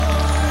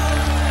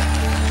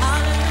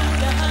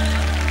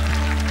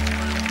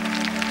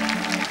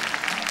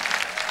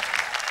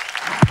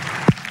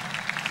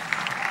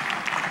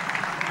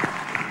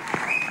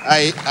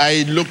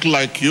I look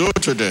like you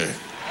today.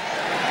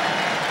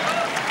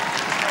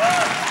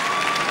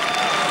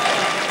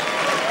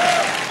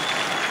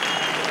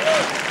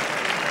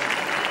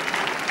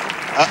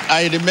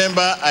 I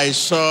remember I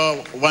saw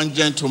one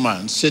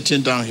gentleman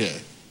sitting down here,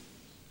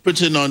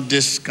 putting on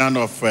this kind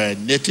of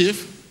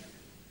native.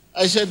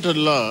 I said to the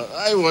Lord,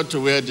 I want to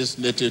wear this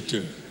native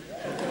too.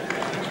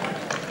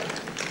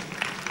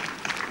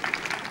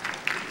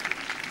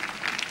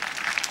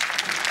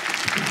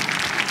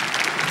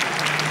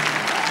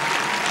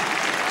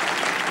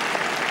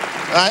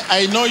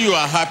 I know you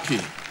are happy.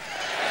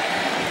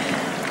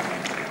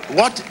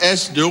 What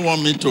else do you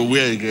want me to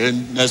wear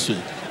again next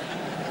week?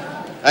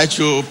 I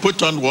should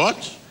put on what?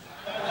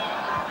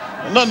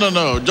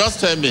 No.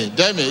 Just tell me.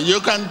 You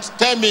can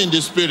tell me in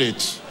the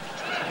spirit.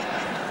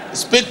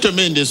 Speak to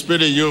me in the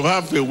spirit. You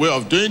have a way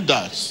of doing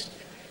that.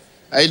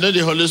 I know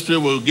the Holy Spirit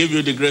will give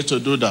you the grace to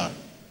do that.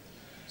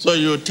 So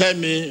you tell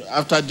me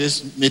after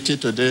this meeting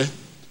today,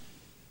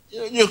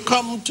 you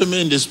come to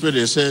me in the spirit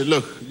and say,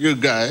 look, you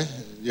guy,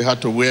 you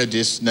have to wear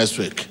this next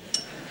week.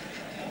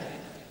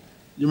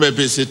 You may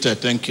be seated.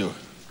 Thank you.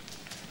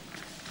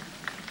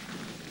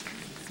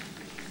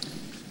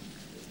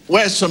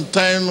 Well,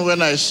 sometimes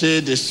when I see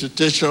the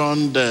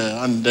situation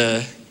and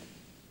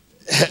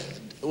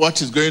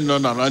what is going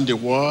on around the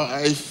world,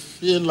 I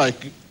feel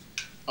like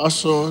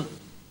also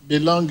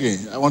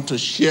belonging. I want to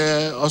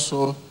share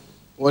also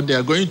what they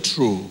are going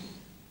through.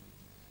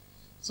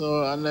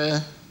 So,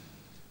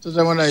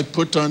 so when I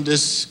put on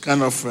this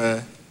kind of,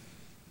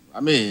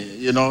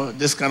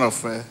 this kind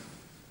of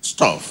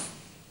stuff,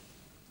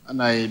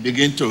 and I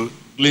begin to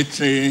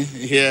glitter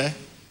here,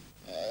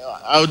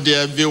 out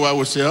there, viewer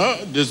will say,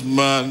 oh, this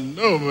man,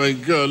 oh my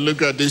God,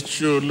 look at this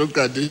shoe, look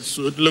at this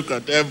suit, look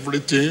at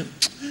everything.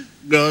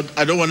 God,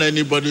 I don't want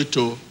anybody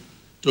to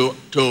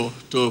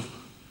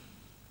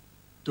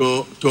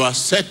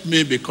accept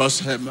me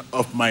because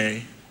of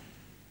my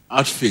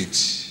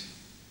outfit.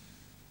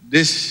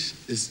 This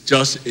is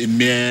just a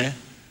mere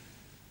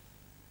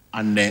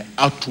and an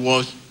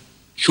outward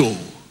show.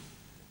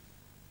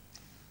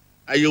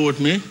 Are you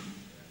with me?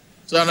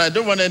 So, and I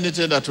don't want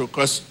anything that will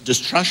cause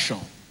distraction.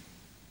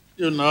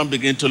 You now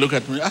begin to look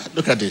at me.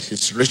 Look at this.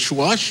 It's rich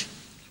wash.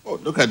 Oh,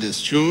 look at this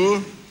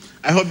shoe.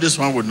 I hope this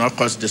one would not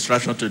cause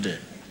distraction today.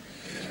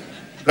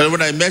 Because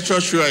when I measure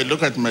shoe, I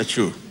look at my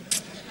shoe.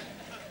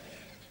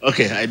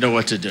 Okay, I know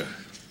what to do.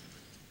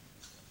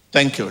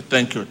 Thank you.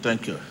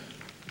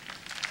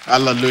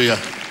 Hallelujah.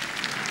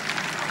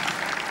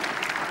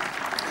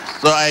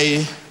 So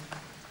I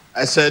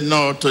said,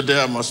 no,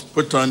 today I must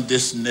put on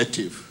this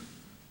native.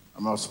 I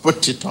must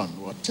put it on,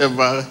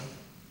 whatever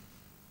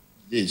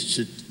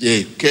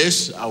the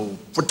case, I will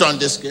put on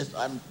this case.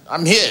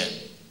 I'm here.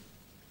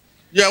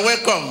 You are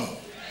welcome.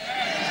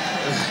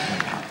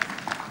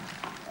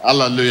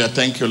 Hallelujah.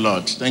 Thank you,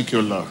 Lord.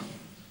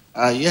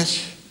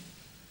 Yes.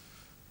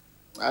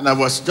 And I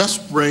was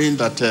just praying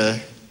that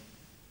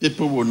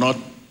people will not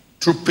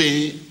troop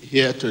in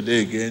here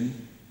today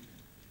again.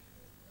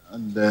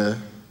 And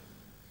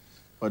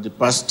for the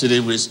past 3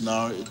 weeks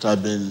now, it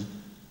have been,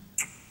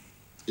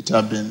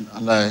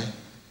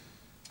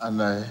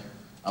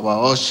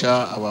 our usher,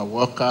 our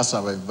workers,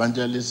 our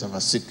evangelists, our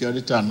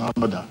security, and all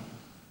that.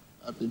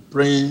 I've been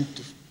praying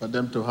for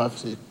them to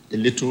have a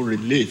little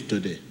relief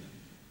today.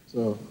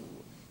 So,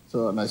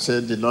 and I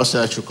said, the Lord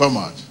said I should come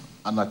out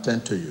and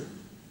attend to you.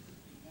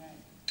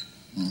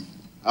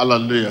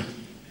 Hallelujah.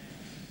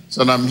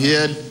 So I'm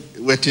here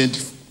waiting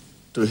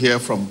to hear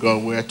from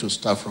God where to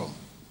start from.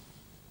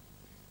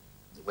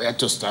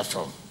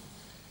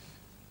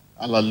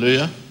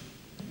 Hallelujah.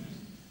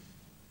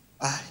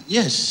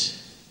 Yes.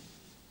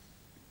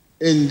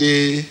 In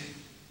the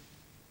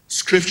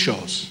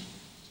scriptures,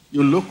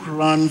 you look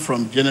around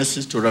from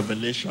Genesis to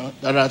Revelation,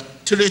 there are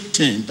 3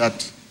 things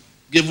that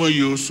give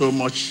you so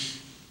much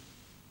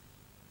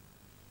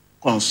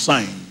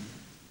concern,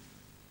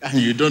 and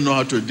you don't know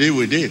how to deal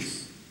with it.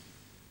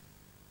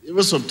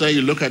 Even sometimes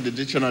you look at the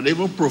dictionary,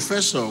 even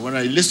professor, when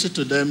I listen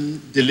to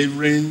them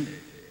delivering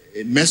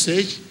a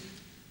message,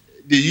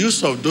 the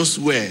use of those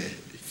words,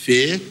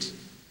 faith,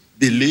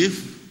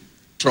 belief,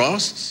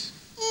 trust,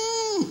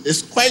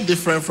 it's quite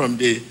different from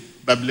the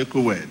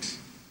biblical word,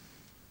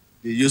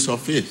 the use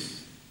of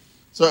faith.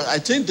 So I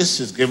think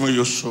this is giving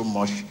you so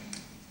much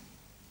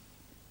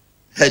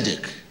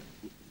headache,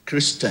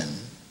 Christian.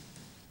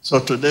 So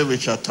today we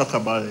shall talk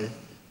about it.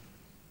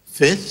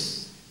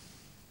 Faith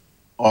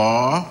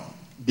or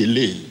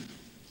belief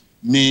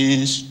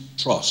means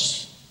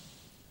trust.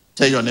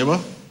 Tell your neighbor.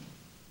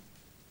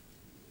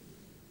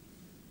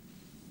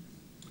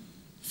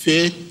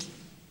 Faith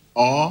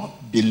or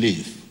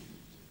belief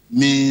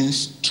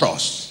means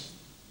trust.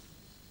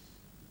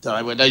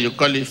 So whether you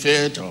call it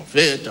faith or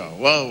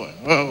what,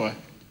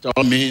 it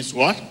all means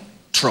what?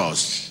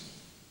 Trust.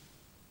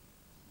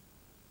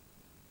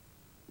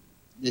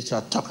 We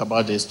shall talk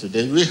about this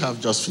today. We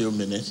have just a few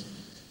minutes.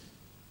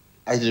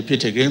 I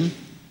repeat again.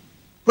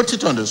 Put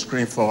it on the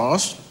screen for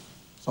us.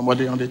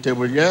 Somebody on the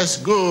table. Yes,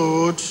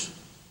 good.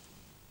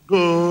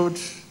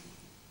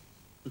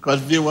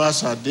 Because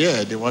viewers are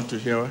there, they want to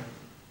hear.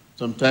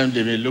 Sometimes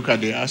they may look at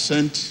the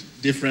accent,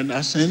 different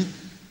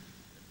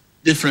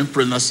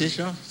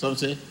pronunciation. Some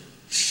say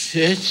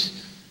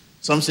faith,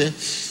 some say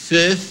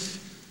faith,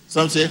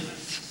 some say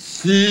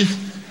faith.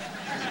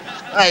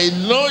 I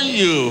know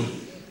you.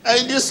 I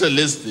used to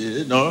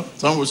listen,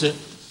 Some will say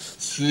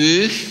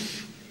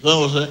faith, some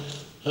will say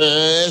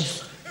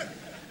faith.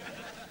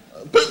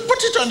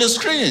 Put it on the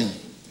screen.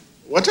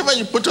 Whatever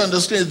you put on the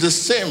screen is the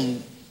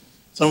same.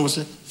 Some will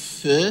say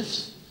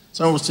faith,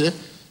 some will say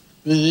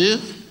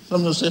faith,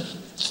 some will say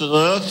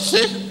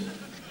faith.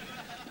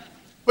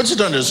 Put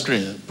it on the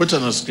screen. Put it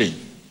on the screen.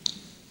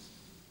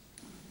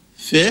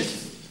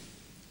 Faith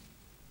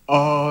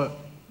or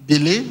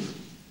belief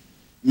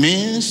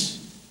means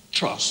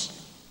trust.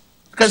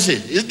 You can see,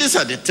 these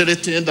are the three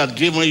things that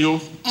given you.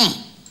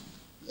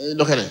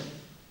 Look at it.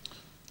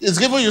 It's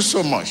given you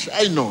so much.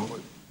 I know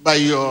by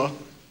your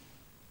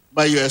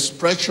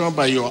expression,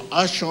 by your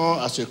action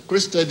as a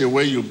Christian, the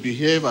way you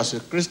behave as a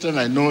Christian,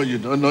 I know you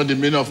don't know the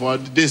meaning of all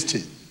these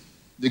things.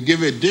 They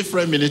give a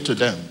different meaning to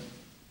them.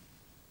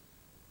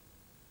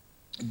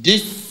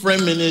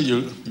 Different meaning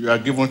you are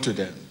given to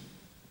them.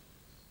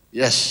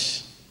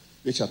 Yes,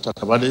 we shall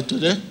talk about it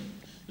today.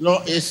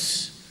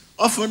 It's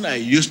often I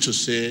used to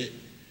say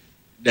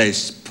there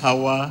is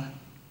power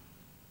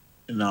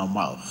in our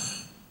mouth.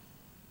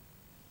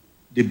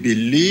 The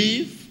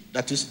belief,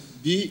 that is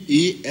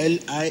BELIEF,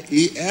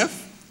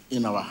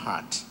 in our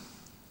heart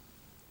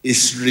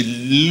is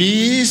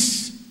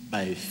released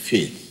by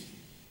faith.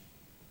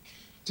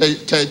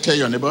 Tell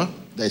your neighbor,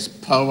 there is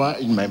power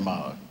in my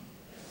mouth.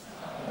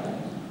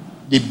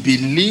 The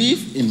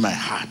belief in my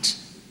heart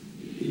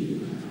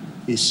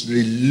is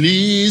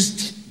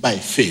released by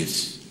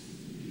faith.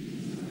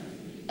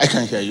 I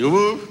can hear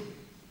you.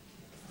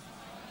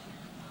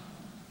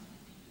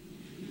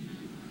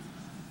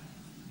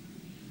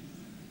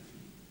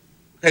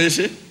 Can you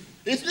see?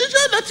 It's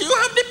not that you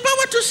have the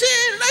power to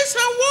say rise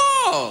and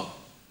walk.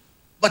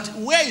 But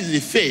where is the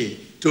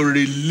faith to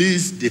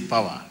release the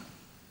power?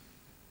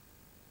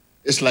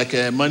 It's like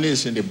money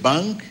is in the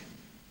bank.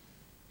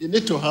 You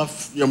need to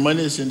have your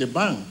money is in the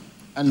bank,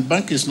 and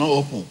bank is not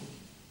open.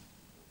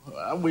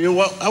 How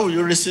will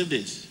you receive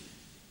this?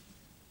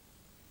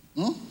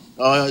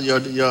 Or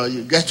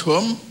you get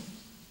home,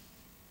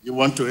 you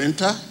want to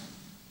enter,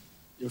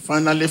 you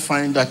finally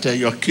find that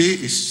your key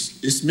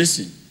is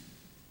missing.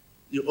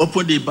 You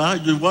open the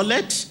bag, your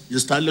wallet, you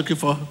start looking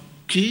for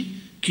key.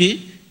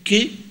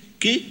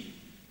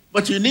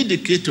 But you need the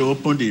key to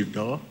open the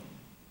door.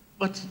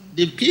 But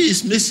the key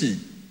is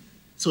missing.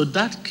 So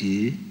that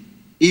key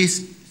is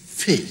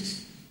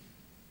faith.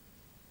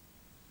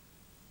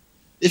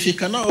 If you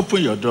cannot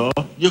open your door,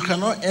 you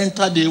cannot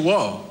enter the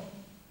wall,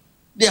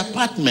 the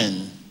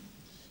apartment.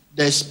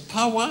 There's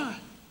power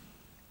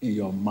in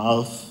your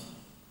mouth.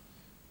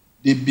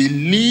 The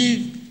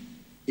belief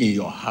in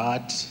your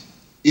heart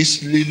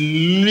is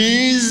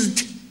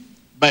released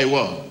by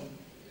what?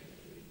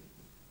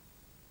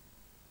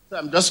 So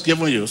I'm just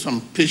giving you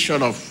some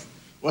picture of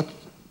what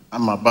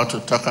I'm about to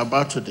talk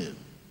about today.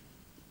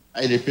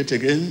 I repeat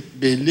again,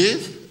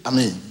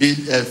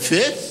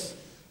 faith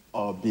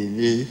or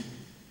belief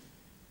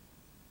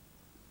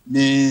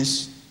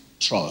means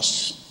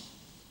trust.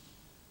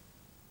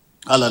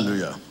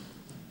 Hallelujah.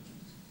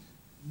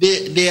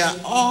 They are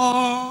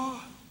all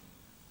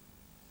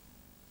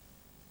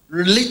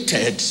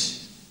related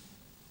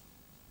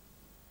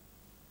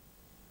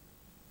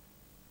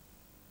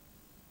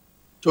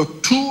to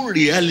two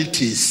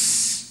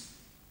realities: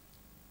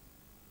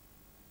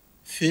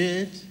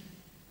 faith,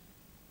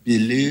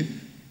 belief,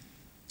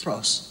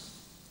 trust.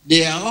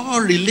 They are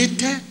all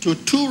related to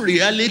two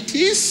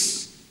realities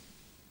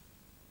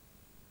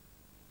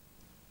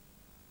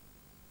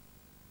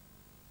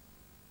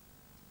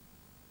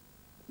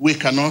we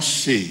cannot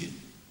see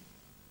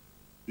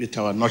with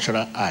our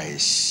natural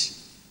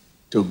eyes,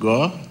 to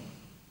God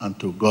and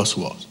to God's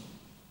word.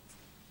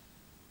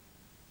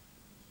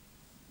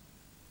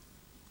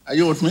 Are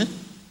you with me?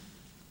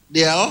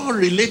 They are all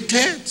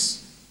related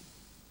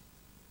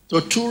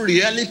to two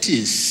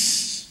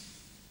realities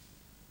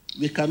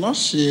we cannot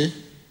see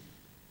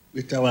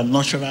with our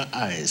natural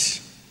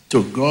eyes,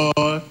 to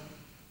God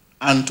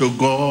and to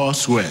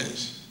God's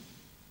words.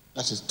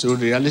 That is two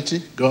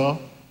reality, God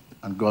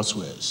and God's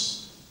words.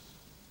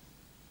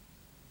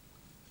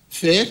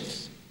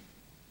 Faith,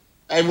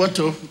 I'm not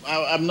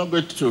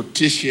going to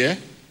teach here.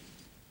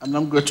 I'm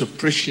not going to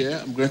preach here.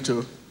 I'm going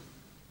to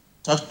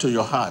talk to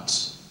your heart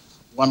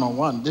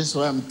one-on-one. This is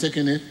why I'm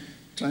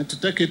trying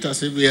to take it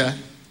as if we are,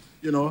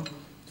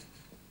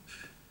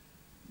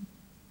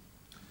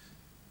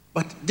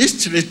 But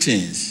these three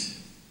things,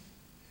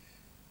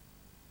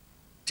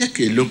 take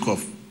a look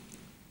of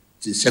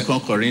the 2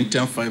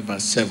 Corinthians 5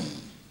 verse 7.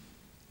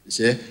 It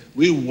says,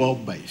 we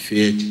walk by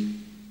faith,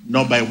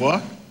 not by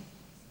what?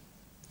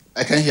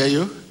 I can't hear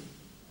you.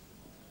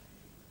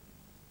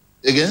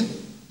 Again?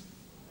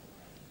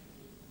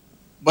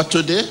 But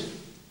today,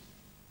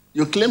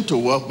 you claim to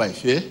walk by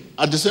faith,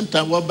 at the same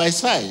time walk by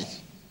sight.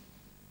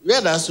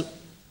 Whereas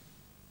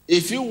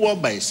If you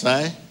walk by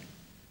sight,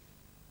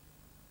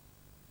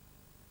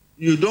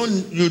 you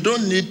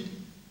don't need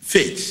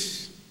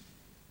faith.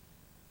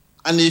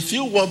 And if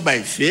you walk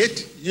by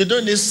faith, you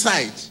don't need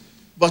sight.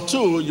 But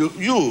too,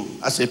 you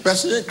as a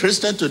person,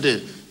 Christian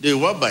today, they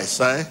walk by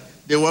sight,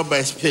 they walk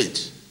by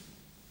faith.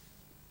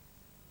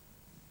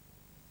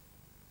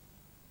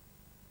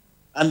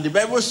 And the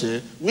Bible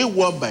says, we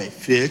walk by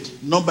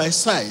faith, not by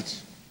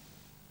sight.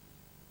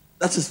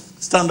 That is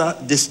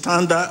the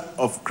standard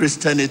of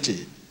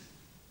Christianity.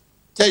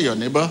 Tell your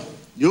neighbor,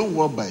 you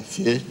walk by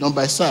faith, not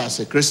by sight as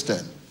a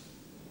Christian.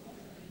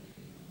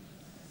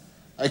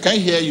 I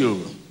can't hear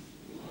you.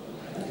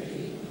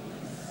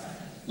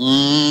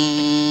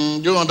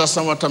 Do you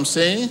understand what I'm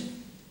saying?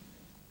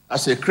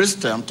 As a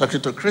Christian, I'm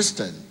talking to a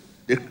Christian.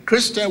 The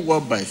Christian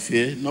walk by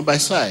faith, not by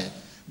sight.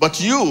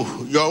 But your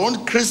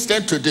own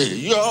Christian today,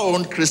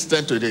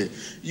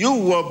 you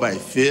walk by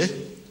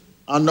faith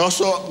and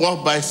also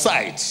walk by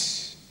sight.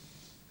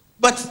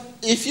 But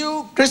if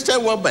you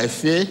Christian walk by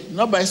faith,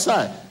 not by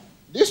sight,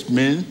 this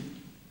means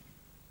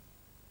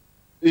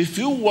if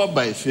you walk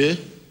by faith,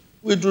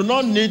 we do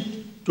not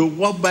need to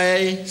walk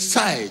by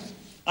sight.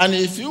 And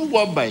if you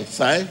walk by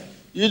sight,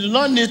 you do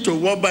not need to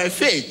walk by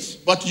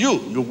faith. But you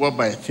walk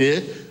by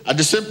faith. At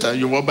the same time,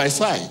 you walk by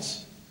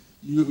sight.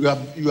 You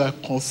are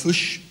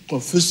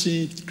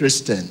confusing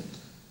Christian.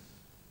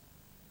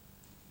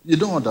 You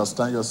don't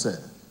understand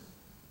yourself.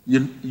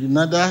 You're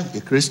neither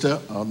a Christian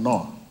or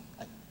not.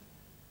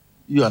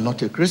 You are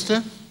not a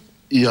Christian.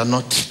 You are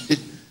not.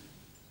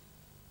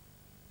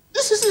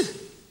 This is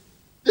it.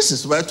 This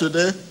is why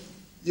today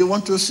you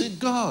want to see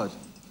God.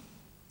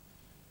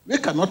 We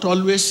cannot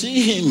always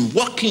see him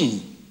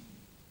walking.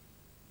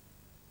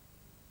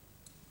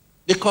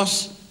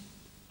 Because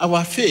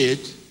our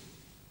faith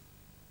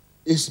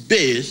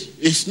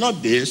is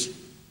not based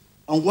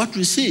on what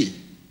we see,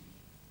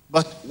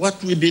 but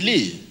what we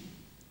believe.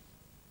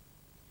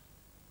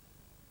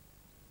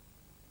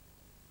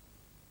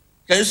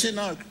 Can you see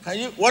now?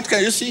 What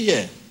can you see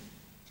here?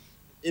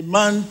 A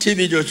man,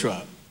 TB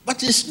Joshua.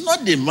 But it's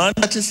not the man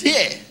that is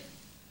here.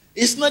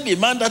 It's not the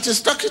man that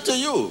is talking to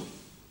you.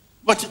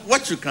 But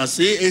what you can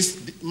see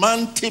is the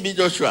man, TB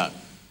Joshua.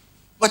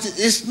 But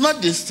it's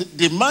not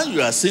the man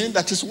you are seeing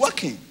that is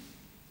walking.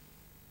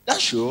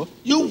 That's sure.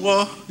 You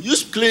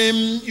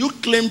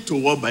claim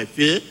to walk by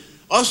faith,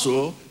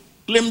 also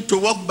claim to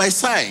walk by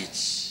sight.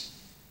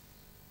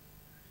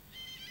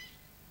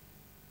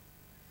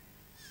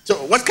 So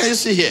what can you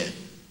see here?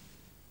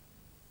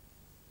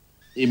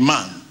 A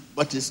man.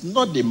 But it's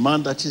not the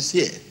man that is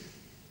here.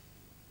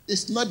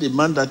 It's not the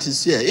man that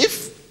is here.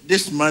 If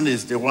this man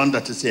is the one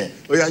that is here,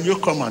 oh yeah, you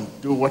come and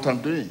do what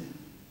I'm doing.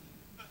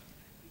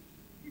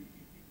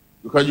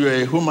 Because you are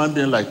a human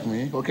being like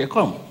me, okay,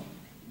 come.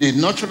 The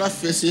natural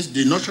faces,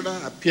 the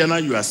natural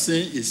appearance you are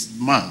seeing is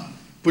man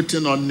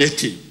putting on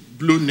native,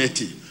 blue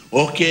native.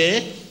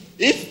 Okay,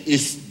 if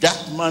it's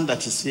that man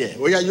that is here,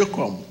 oh yeah, you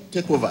come,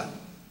 take over.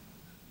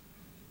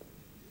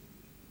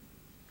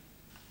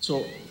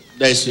 So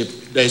there's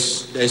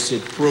a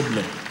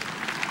problem.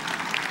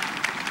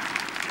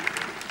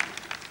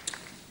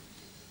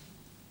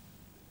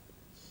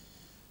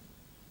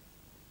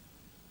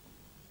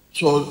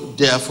 So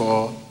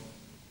therefore,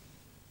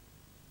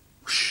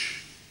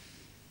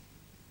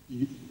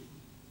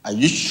 are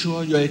you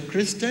sure you're a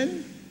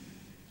Christian?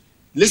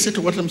 Listen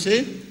to what I'm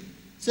saying.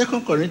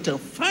 2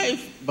 Corinthians 5,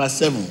 verse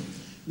 7.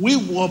 We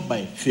walk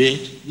by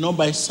faith, not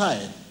by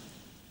sight.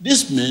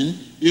 This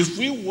means if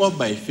we walk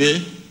by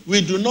faith,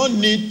 we do not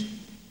need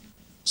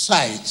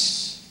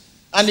sight.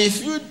 And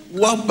if you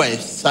walk by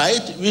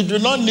sight, we do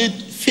not need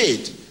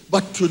faith.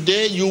 But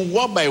today you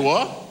walk by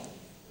what?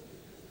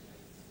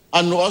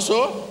 And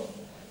also,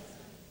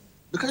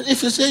 because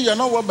if you say you're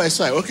not walk by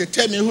sight, okay,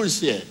 tell me who is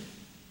here.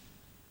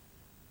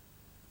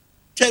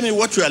 Tell me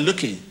what you are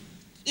looking.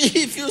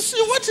 If you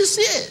see what is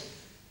here,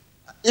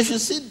 if you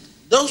see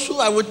those who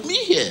are with me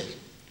here.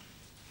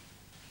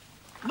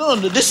 No,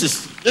 this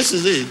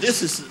is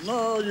it.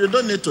 No, you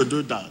don't need to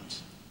do that.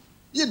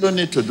 You don't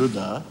need to do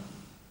that.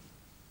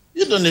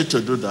 You don't need to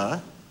do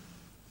that.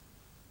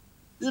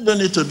 You don't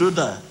need to do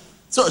that.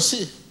 So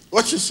see,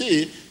 what you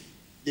see,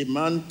 the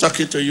man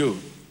talking to you,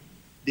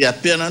 the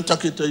appearance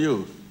talking to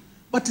you.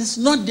 But it's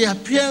not the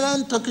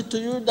appearance talking to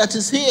you that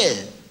is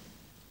here.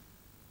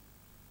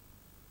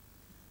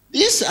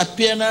 This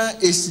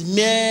appearance is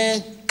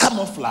mere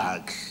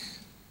camouflage.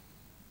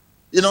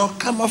 You know,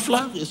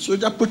 camouflage, a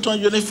soldier put on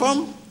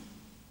uniform,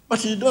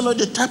 but you don't know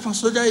the type of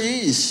soldier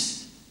he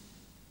is.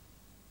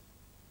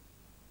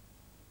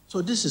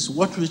 So this is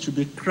what we should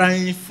be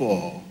crying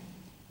for,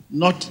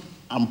 not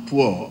I'm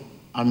poor,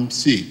 I'm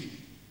sick.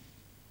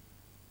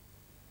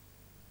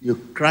 You're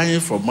crying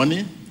for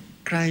money,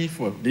 crying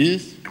for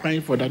this,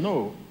 crying for that.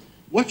 No.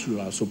 What you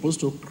are supposed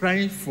to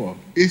cry for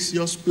is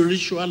your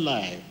spiritual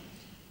life.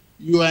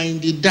 You are in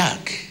the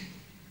dark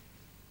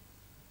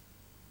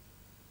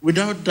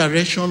without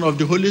direction of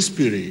the Holy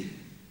Spirit.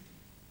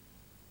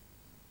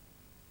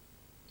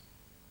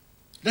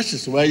 That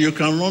is why you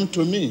can run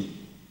to me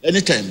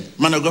anytime.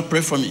 Man of God,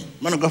 pray for me.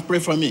 Man of God, pray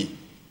for me.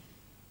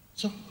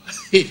 So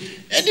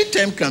any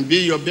time can be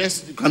your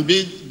best,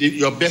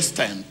 your best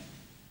time.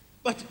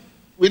 But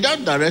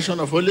without direction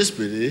of Holy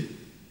Spirit,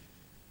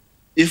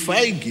 if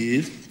I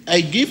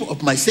give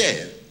of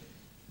myself.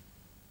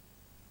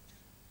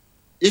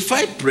 If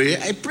I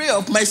pray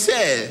of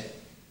myself.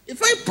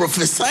 If I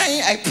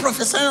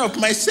prophesy of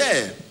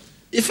myself.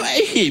 If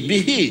I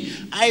heal,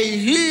 I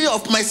heal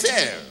of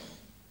myself.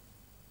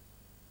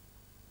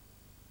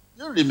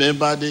 You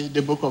remember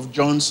the book of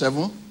John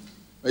 7?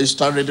 Where you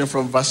start reading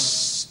from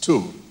verse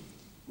 2.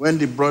 When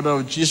the brother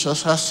of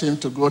Jesus asked him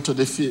to go to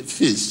the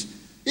feast,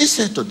 he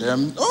said to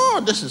them,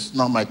 "Oh, this is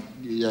not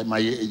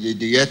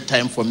the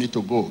time for me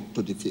to go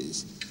to the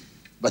feast.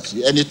 But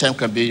any time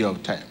can be your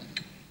time."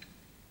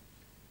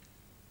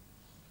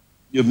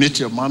 You meet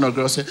your man of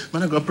God, say,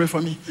 "Man of God, pray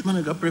for me. Man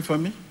of God, pray for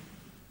me."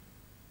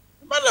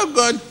 The man of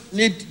God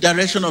need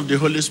direction of the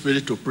Holy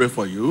Spirit to pray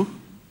for you.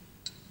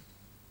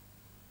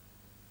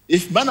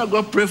 If man of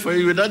God pray for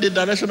you without the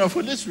direction of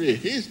Holy Spirit,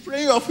 he is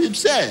praying of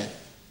himself.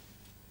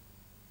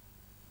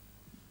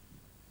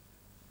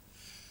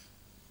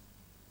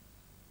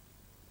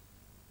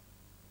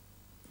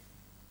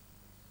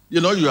 You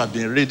know, you have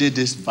been reading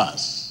this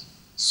verse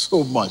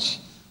so much,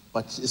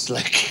 but it's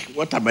like,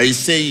 what am I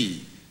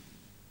saying?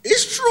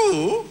 It's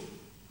true.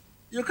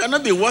 You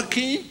cannot be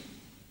walking,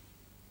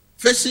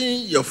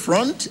 facing your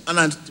front,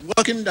 and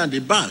walking down the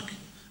back.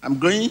 I'm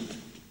going.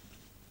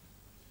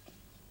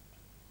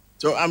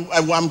 So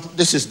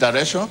this is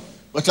direction,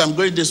 but I'm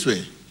going this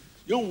way.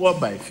 You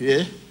walk by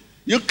fear.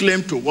 You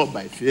claim to walk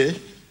by fear.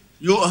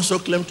 You also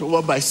claim to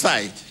walk by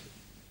sight.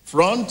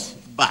 Front,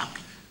 back.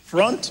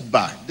 Front,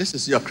 back. This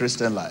is your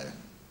Christian life.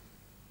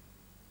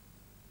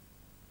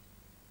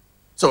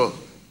 So,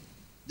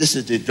 this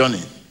is the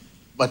journey.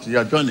 But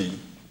your journey,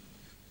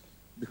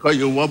 because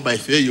you walk by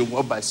faith, you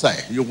walk by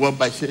sight. You walk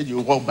by faith, you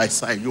walk by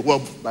sight. You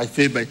walk by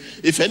faith.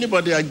 If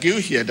anybody argue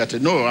here that,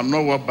 no, I'm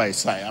not walking by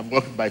sight, I'm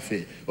walking by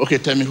faith. Okay,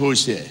 tell me who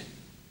is here.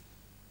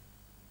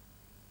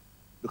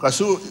 Because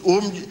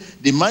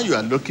the man you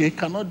are looking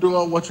cannot do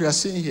all what you are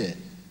seeing here.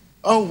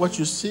 All what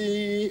you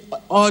see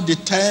all the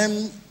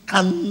time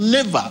can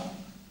never.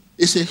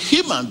 It's a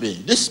human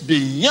being. This is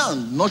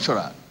beyond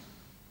natural.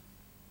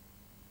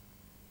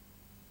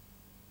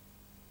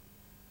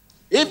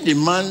 If the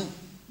man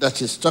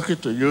that is talking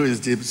to you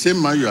is the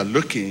same man you are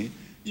looking,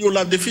 you will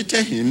have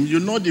defeated him. You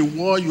know the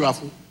war you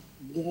have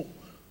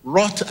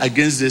wrought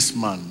against this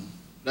man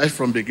right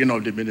from the beginning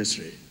of the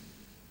ministry.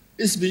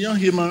 It's beyond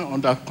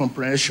human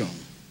comprehension.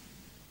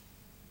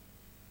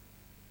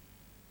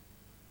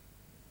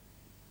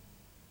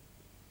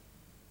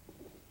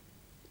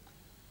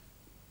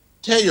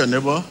 Tell your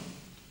neighbor,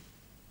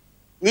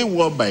 we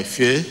walk by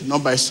faith,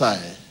 not by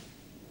sight.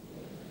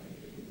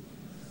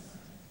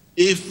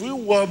 If we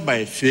walk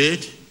by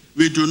faith,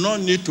 we do not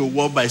need to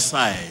walk by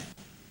sight.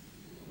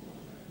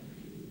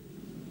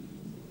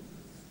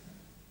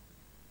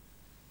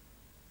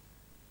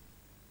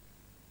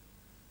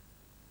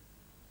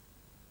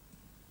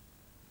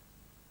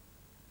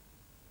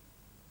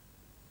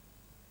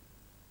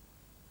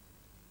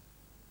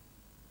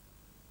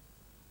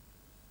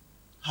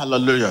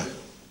 Hallelujah.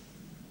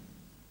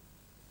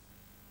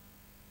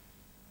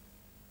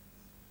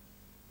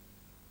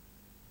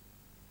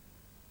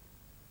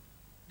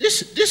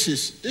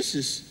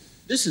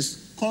 This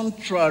is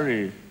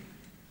contrary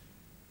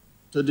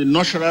to the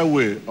natural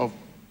way of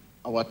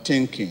our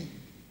thinking.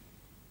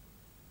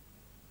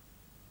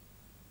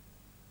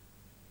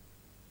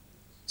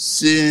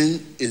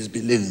 Seeing is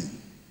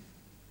believing.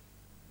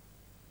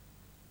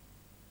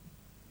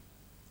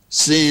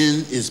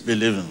 Seeing is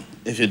believing.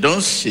 If you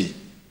don't see,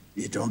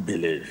 you don't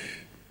believe.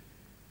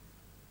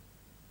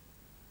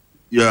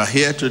 You are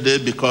here today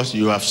because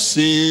you have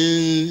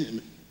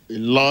seen a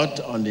lot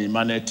on the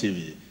Emmanuel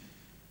TV.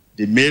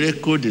 The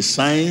miracle, the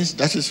signs,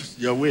 that is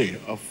your way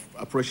of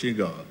approaching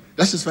God.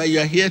 That is why you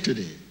are here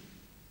today.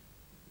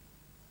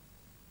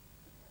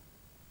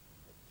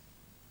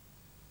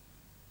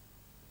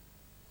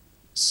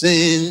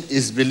 Seeing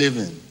is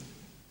believing.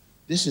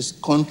 This is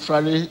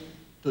contrary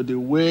to the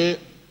way,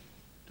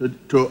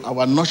 to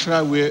our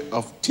natural way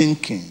of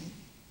thinking.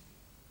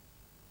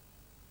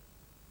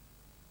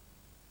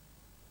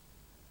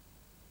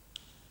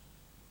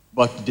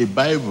 But the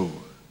Bible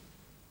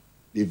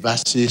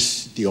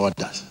reverses the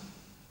order.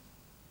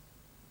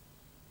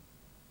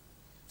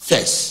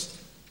 First,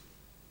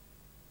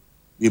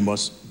 we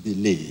must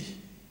believe.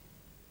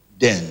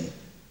 Then,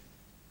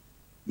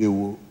 we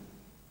will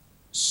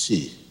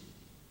see.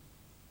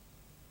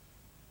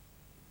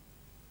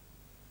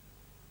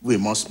 We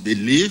must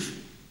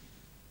believe.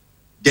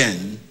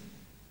 Then,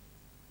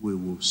 we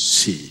will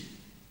see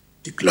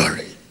the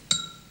glory.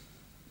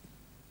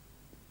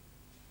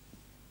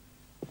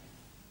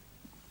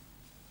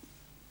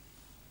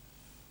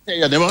 Tell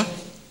your neighbor,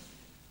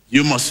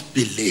 you must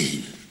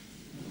believe.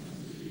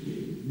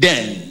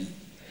 Then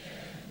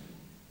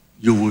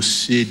you will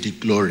see the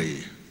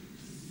glory.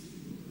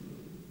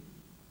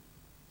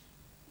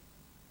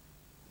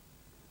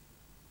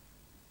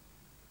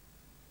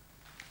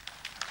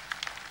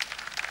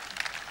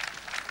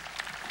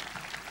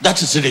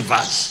 That is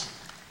reverse.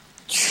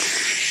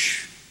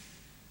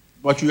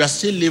 But you are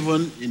still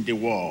living in the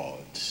world.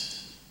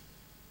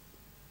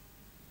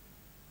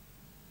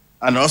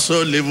 And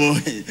also living,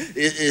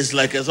 it's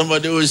like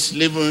somebody who is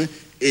living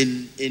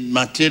in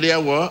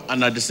material world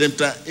and at the same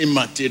time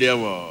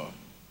immaterial world.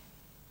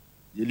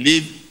 You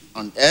live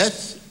on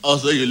earth,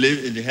 also you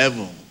live in the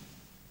heaven.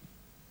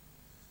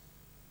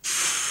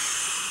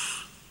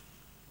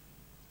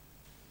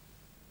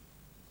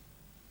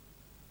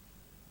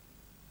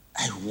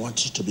 I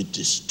want you to be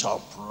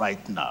disturbed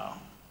right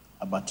now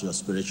about your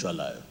spiritual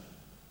life.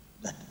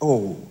 That,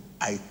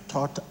 I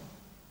thought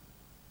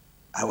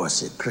I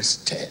was a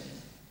Christian.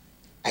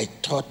 I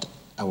thought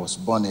I was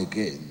born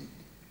again.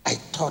 I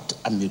thought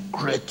I'm a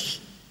great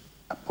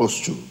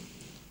apostle.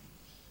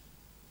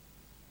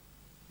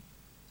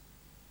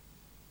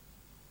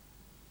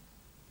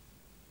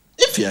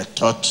 If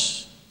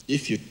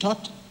you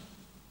thought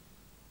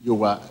you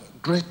were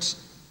great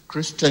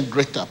Christian,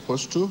 great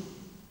apostle,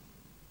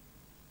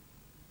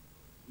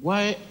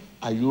 why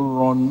are you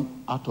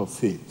run out of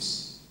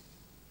faith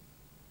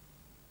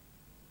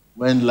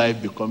when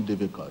life becomes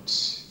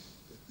difficult?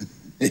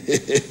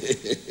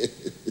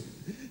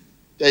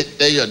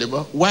 Tell your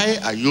neighbor, why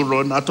are you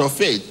run out of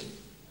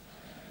faith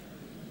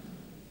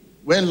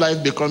when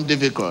life becomes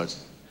difficult?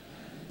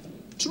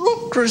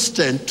 True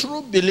Christian,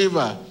 true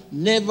believer,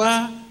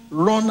 never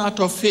run out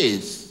of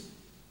faith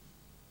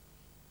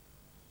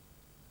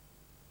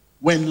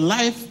when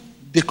life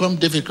becomes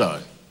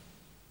difficult.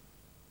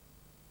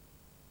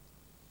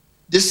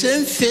 The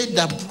same faith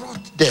that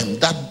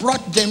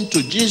brought them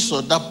to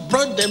Jesus, that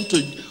brought them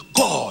to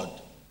God,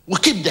 will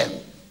keep them.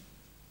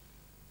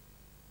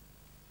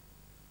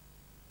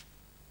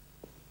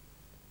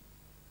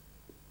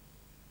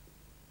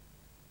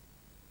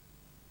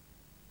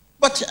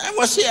 But I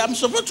was saying, I'm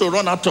supposed to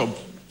run out of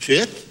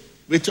faith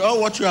with all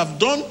what you have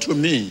done to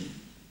me.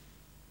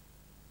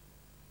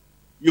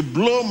 You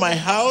blow my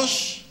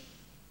house.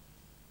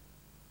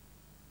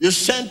 You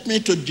sent me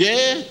to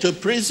jail, to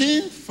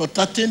prison for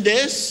 13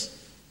 days.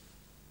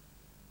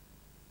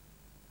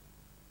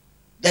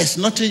 There's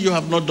nothing you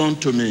have not done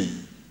to me.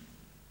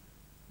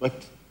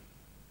 But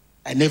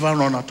I never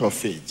run out of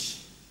faith.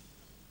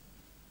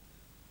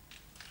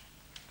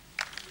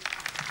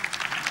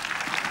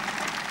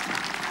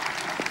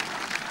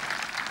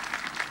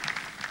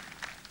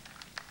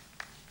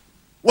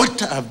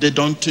 What have they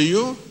done to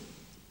you?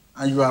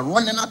 And you are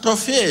running out of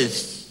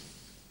faith.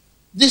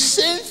 The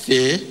same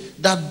faith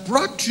that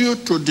brought you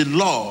to the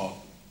law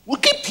will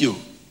keep you.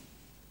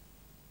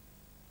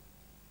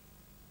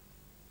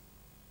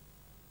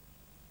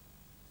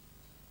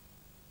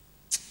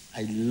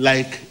 I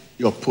like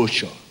your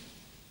posture,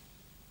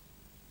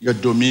 your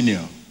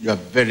dominion. You are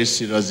very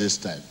serious this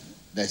time.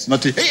 There's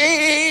nothing,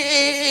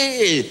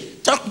 hey,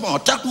 talk more,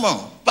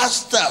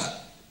 pastor.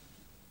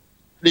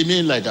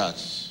 Remain like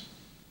that.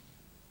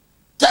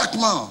 Talk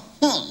more.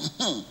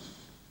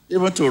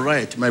 Even to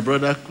write, my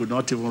brother could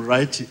not even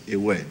write a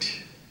word.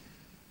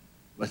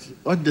 But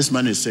what this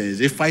man is saying, is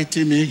he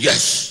fighting me?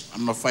 Yes,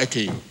 I'm not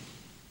fighting you.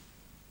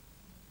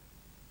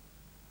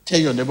 Tell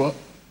your neighbor,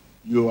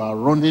 you are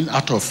running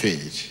out of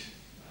faith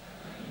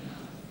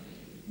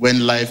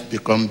when life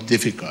becomes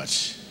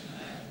difficult.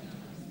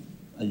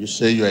 And you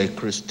say you are a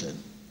Christian.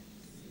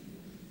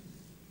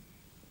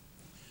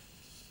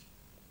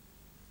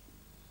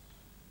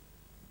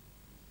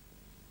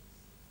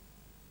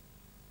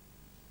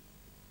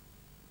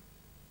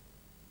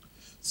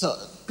 So,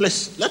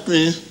 please, let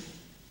me,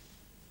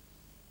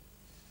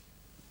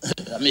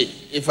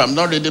 if I'm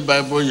not reading the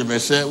Bible, you may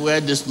say,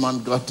 where this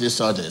man got this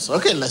or this.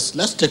 Okay,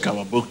 let's take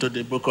our book to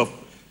the book of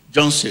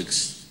John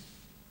 6.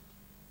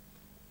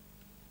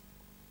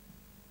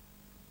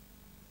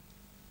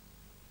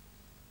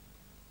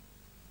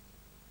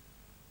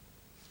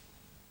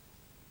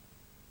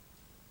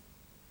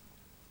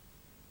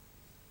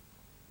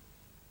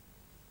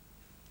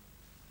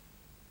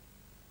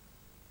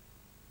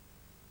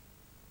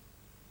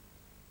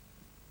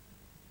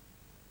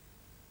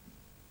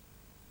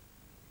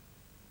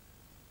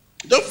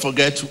 Don't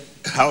forget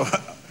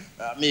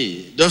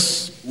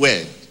those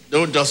words.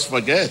 Don't just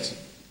forget.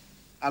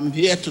 I'm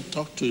here to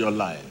talk to your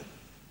life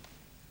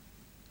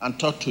and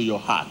talk to your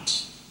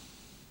heart.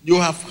 You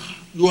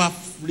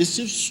have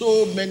received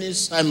so many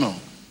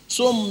sermons,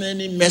 so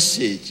many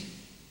messages,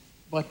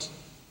 but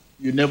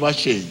you never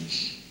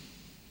change.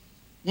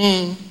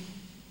 You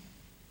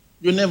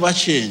never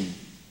change.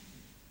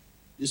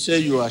 You say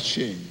you are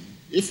changed.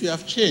 If you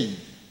have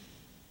changed,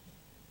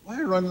 why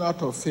run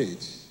out of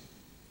faith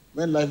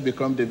when life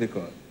becomes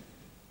difficult?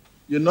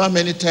 You know how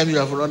many times you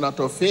have run out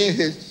of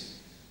faith?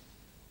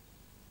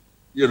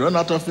 You run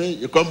out of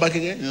faith, you come back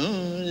again,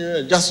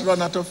 you just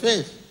run out of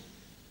faith.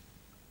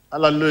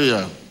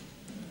 Hallelujah.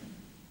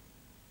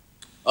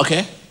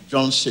 Okay,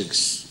 John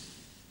 6.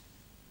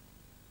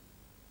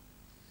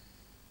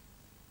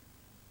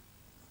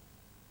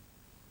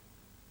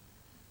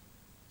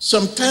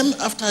 Sometime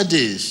after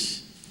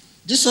this,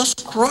 Jesus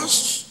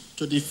crossed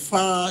to the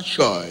far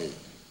shore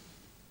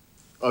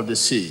of the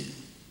sea.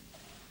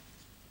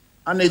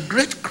 And a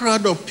great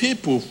crowd of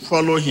people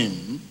followed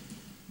him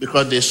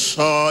because they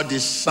saw the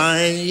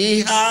sign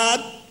he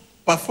had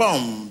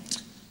performed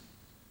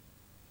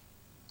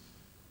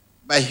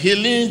by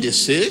healing the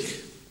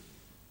sick.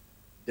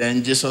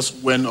 Then Jesus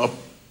went up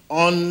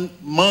on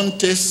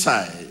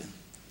mountainside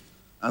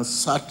and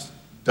sat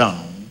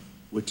down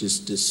with his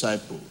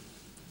disciples.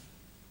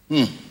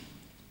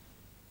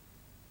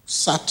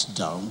 Sat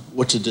down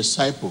with a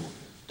disciple.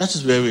 That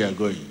is where we are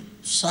going.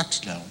 Sat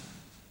down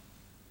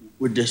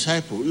with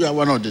disciple. You are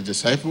one of the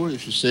disciples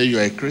if you say you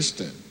are a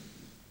Christian.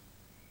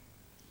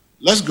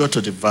 Let's go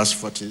to the verse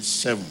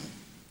 47.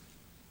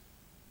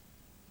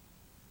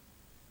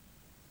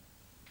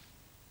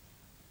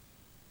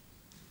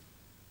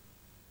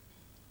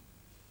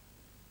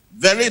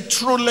 Very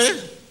truly,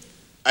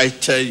 I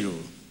tell you,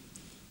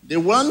 the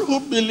one who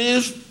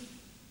believes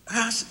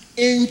has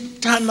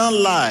eternal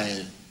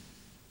life.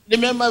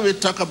 Remember, we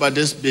talk about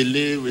this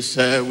belief. We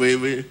say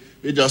we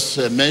just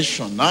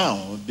mention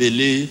now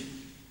belief,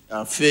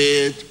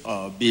 faith,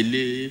 or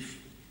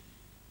belief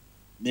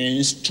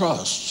means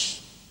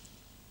trust.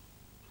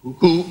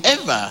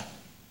 Whoever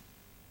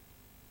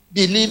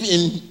believes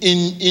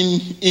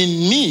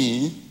in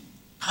me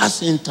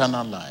has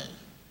eternal life.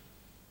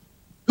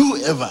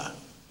 Whoever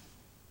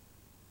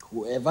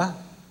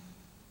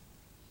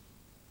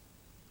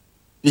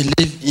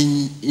believes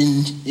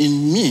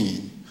in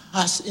me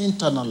has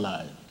eternal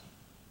life.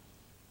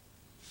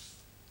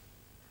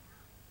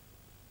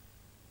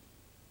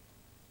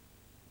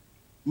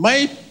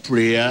 My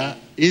prayer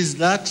is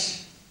that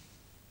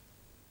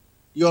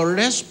your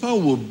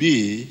response will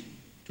be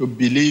to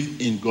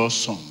believe in God's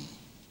Son,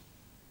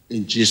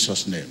 in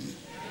Jesus' name.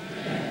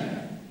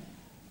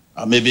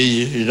 Maybe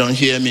you don't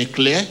hear me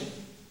clear.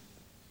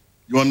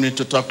 You want me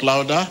to talk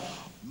louder?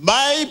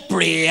 My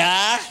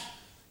prayer.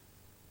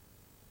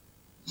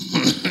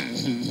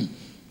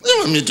 You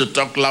want me to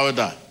talk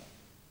louder?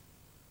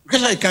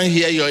 Because I can't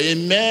hear your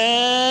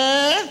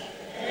amen.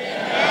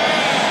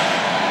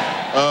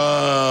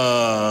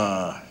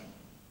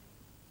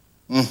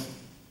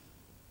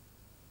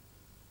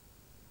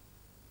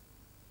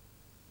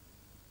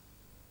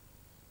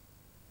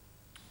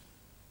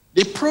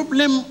 The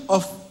problem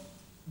of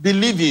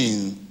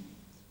believing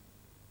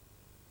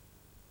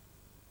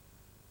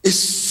is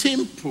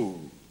simple.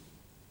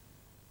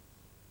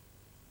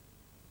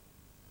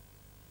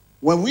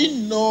 When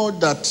we know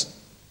that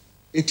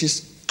it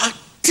is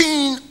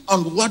acting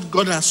on what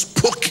God has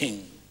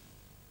spoken,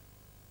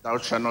 thou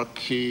shalt not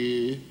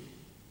kill,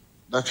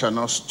 thou shalt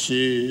not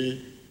steal,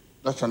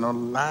 thou shalt not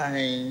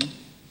lie.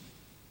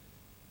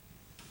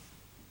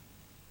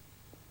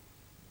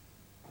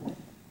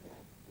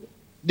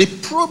 The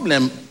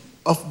problem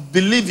of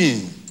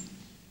believing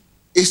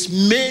is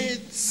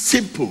made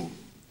simple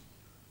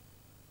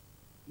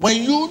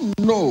when you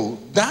know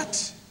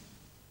that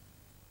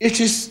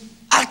it is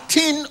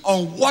acting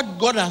on what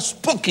God has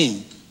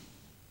spoken.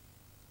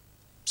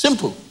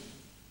 Simple.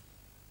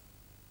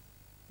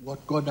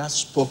 What God has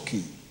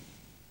spoken.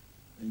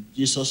 And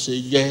Jesus said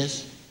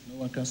yes, no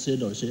one can say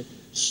no. Say,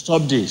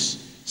 stop this,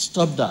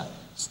 stop that,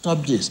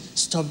 stop this,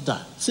 stop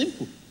that.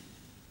 Simple.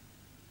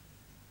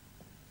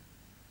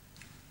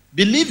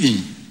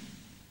 Believing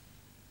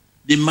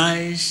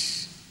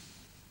demands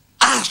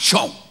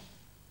action.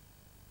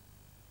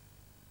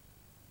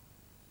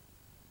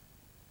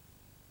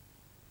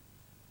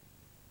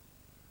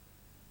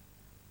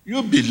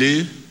 You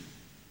believe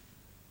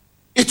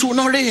it will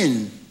not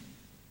rain.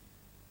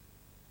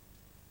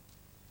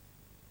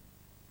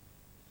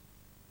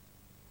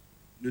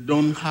 You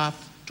don't have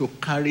to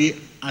carry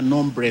an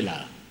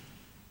umbrella.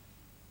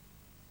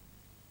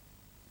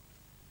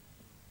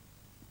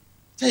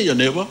 Tell your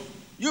neighbor,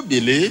 you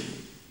believe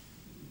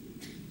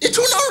it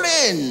will not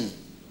rain.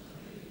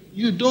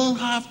 You don't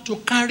have to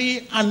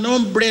carry an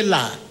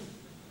umbrella.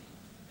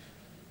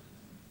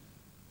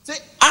 Say,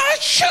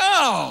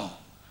 action.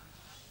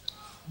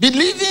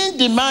 Believing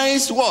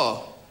demands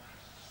what?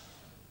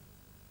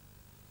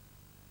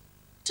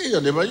 Tell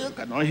your neighbor, you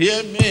cannot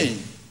hear me.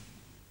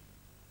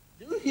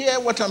 Do you hear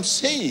what I'm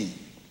saying?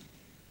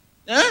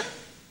 Eh?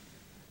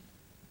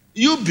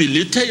 You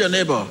believe, tell your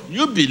neighbor,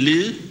 you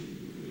believe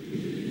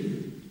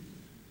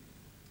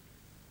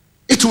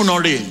it will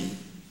not rain.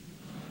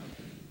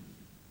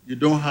 You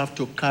don't have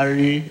to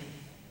carry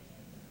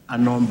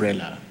an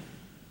umbrella.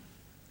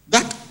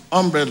 That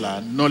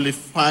umbrella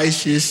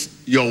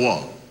nullifies your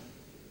what?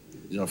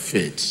 Your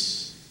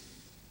faith.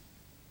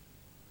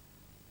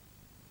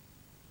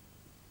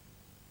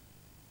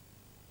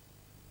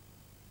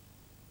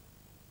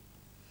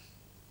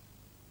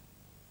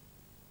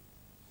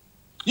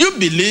 You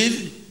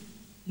believe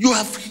you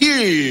have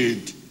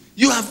healed,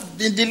 you have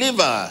been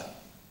delivered.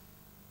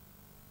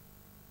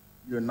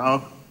 You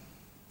now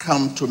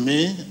come to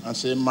me and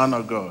say, man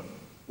of God,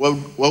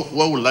 what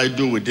will I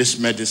do with this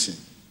medicine?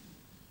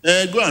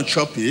 Go and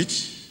chop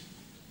it.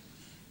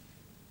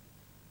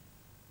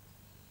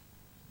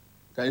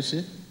 Can you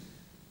see?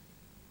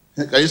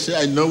 Can you see?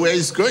 I know where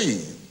it's going.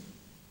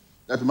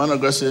 That man of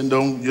God saying,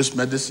 don't use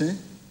medicine.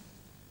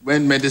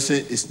 When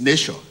medicine is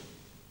nature.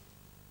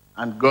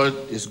 And God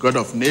is God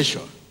of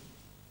nature.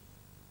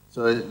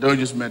 So don't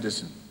use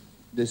medicine.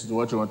 This is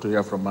what you want to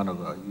hear from man of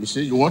God. You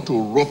see, you want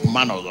to rope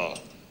man of God.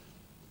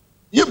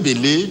 You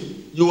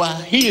believe you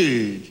are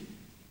healed.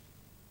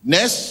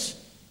 Next,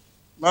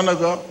 man of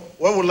God,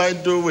 what will I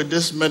do with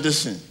this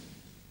medicine?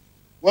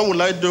 What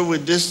will I do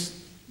with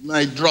this,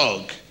 my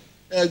drug?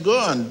 Go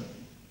and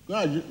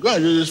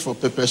use it for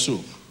pepper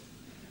soup.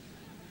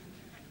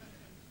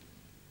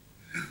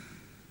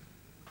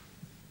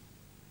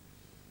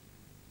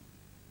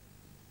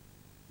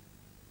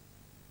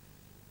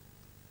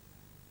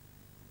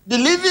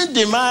 Believing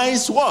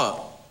demands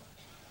what?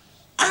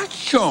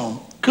 Action.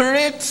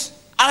 Create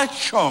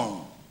action.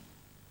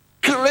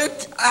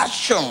 Create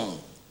action.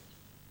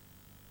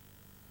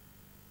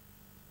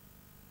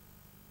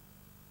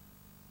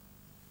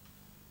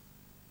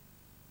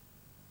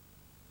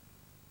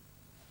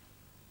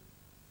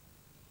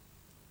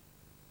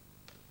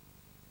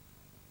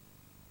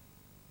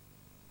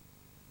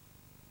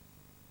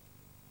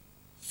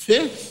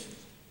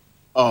 Faith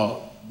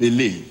or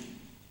belief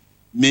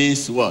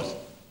means what?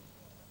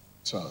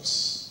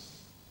 Trust.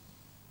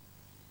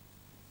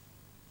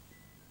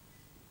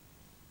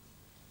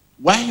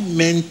 Why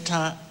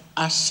mental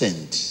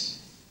assent?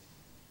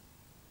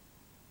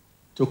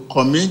 To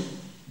commit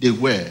the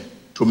word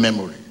to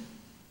memory.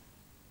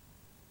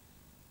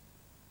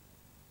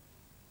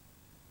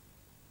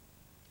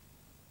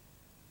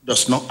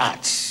 Does not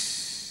act.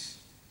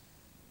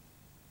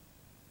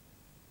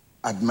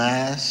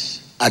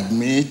 Admires,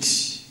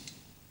 admits,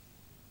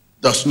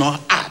 does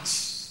not act.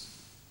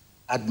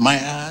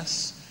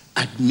 Admires,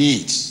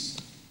 admits,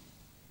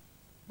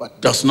 but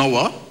does not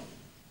what?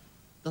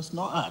 Does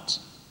not act.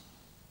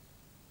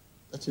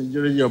 That's when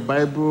you read your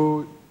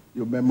Bible,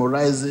 you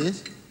memorize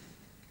it,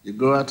 you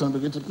go out and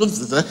begin to look.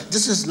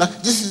 This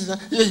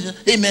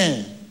is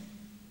amen.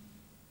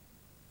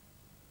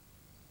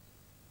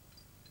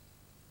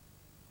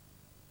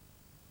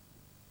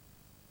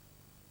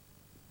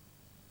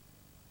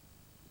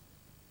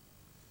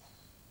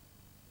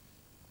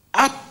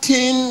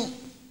 Acting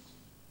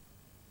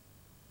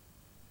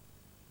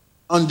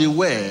on the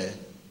word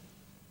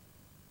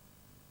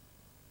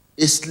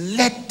is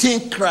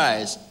letting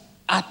Christ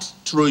act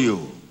through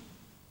you.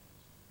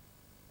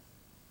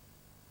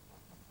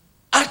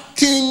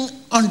 Acting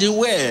on the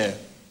word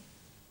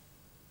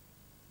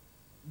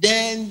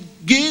then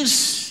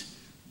gives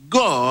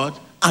God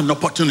an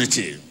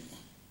opportunity.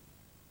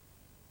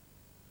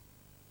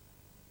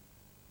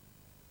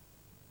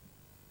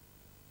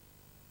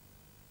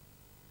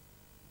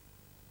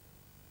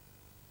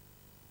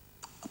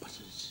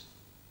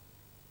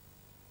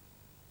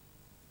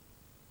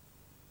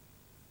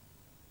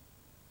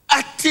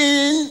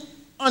 Acting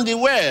on the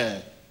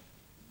word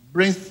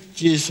brings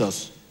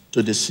Jesus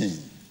to the scene.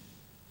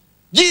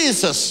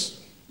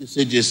 Jesus, you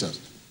say Jesus,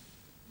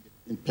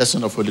 in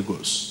person of Holy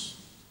Ghost.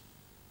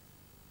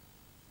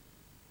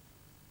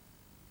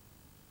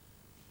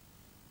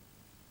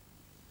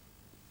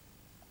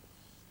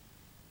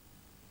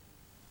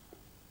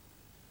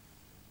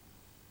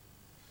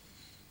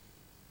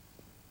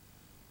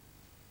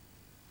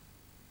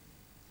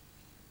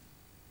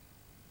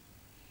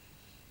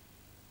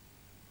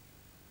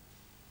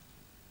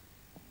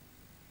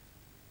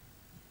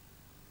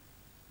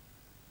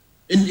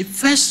 In the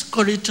 1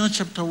 Corinthians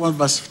chapter 1,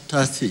 verse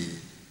 30,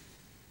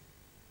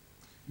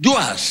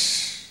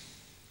 doers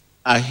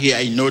are here.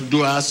 I know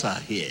doers are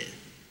here.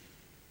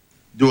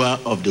 Doer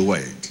of the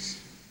word.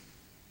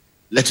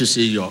 Let us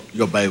see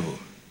your Bible.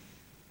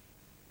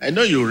 I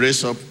know you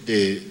raise up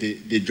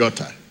the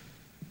jotter.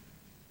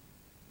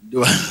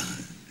 Doer.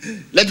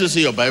 Let us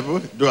see your Bible.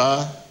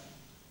 Doer.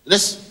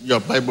 Raise your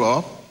Bible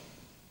up.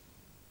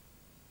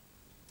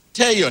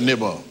 Tell your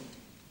neighbor,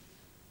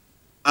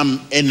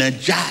 I'm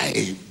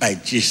energized by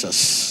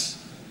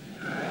Jesus.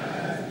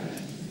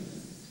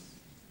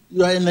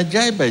 You are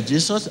energized by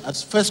Jesus,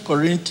 as 1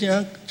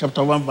 Corinthians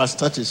chapter 1, verse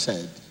 30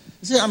 said.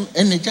 You say, I'm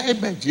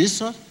energized by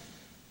Jesus.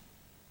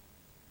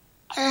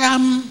 I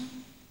am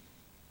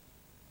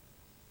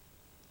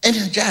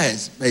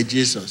energized by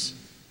Jesus.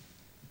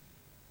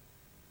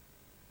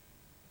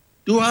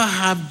 Do I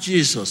have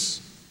Jesus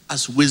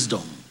as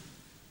wisdom?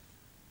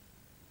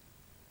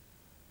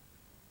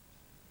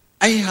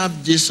 I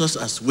have Jesus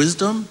as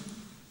wisdom,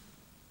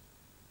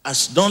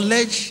 as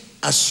knowledge,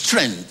 as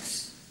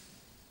strength.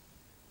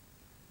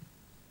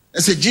 I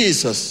say,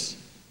 Jesus.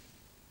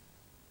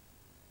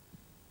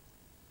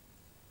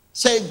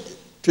 Say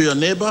to your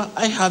neighbor,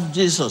 I have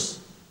Jesus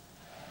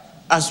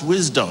as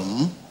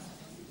wisdom.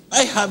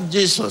 I have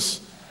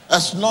Jesus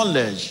as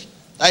knowledge.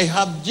 I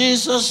have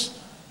Jesus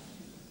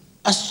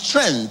as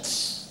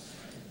strength.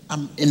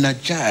 I'm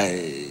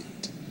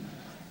energized.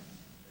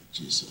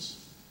 Jesus.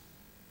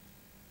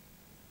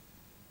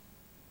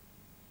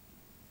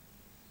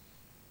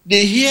 The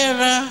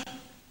hearer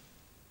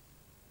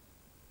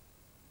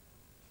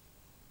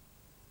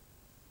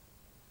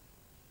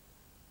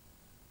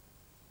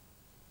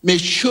may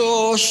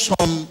show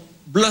some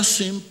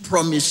blessing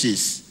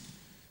promises,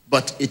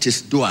 but it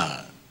is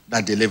doer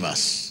that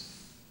delivers.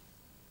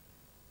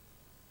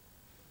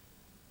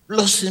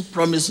 Blessing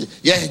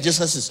promises. Yeah,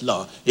 Jesus is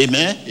Lord.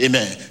 Amen.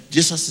 Amen.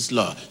 Jesus is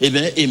Lord.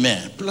 Amen.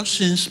 Amen.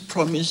 Blessings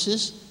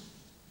promises.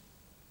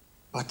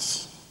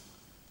 But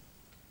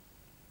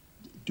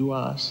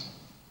doers,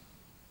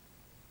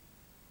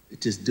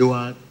 it is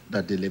doer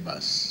that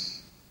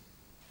delivers.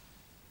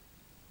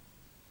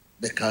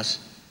 Because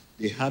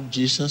they have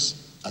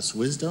Jesus as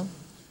wisdom.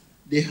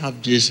 They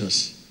have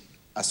Jesus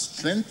as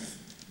strength.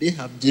 They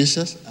have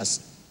Jesus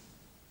as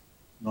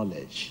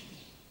knowledge.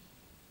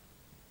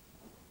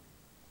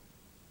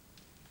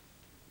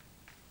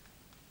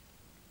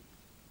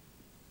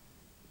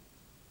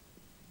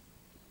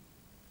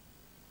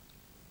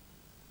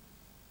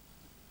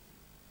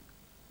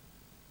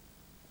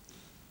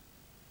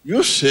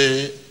 You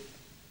say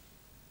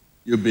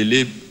you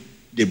believe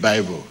the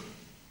Bible.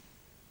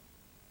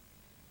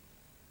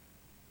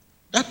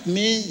 That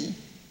means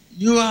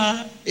you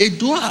are a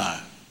doer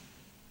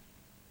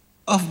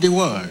of the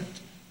word,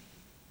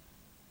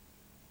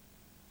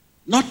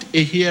 not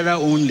a hearer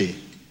only.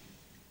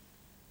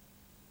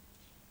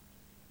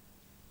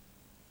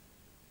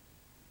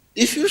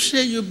 If you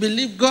say you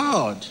believe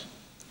God,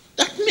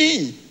 that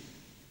means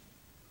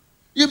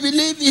you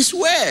believe His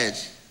word.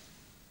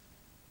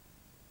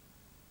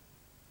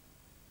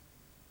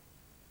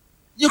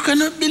 You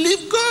cannot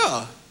believe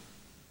God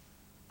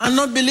and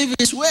not believe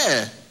His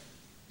word,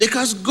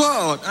 because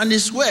God and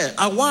His word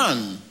are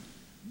one.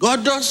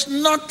 God does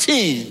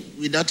nothing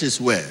without His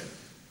word.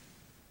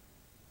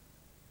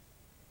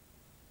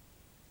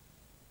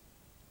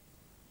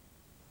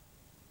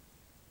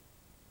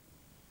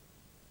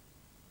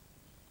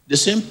 The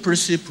same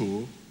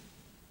principle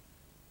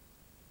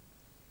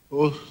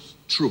holds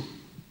true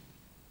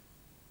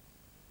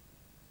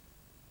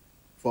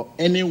for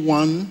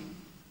anyone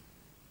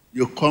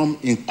you come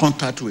in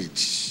contact with.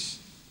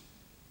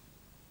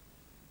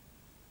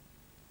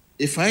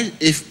 If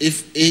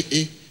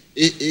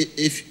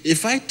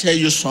I tell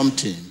you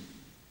something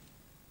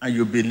and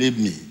you believe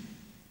me,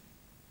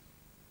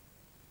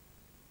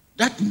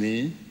 that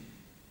means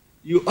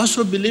you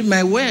also believe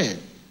my word,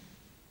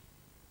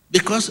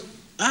 because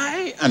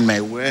I and my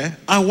word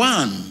are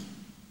one.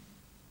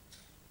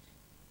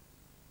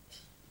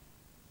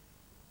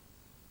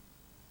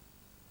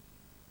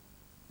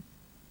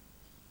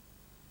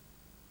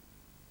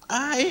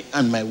 I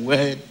and my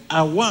word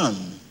are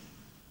one.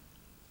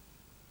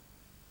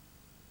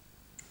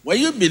 When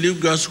you believe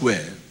God's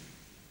word,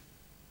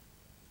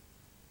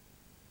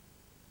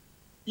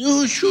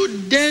 you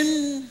should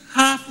then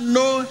have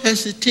no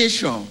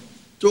hesitation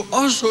to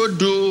also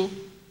do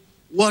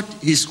what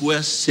His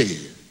word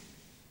says.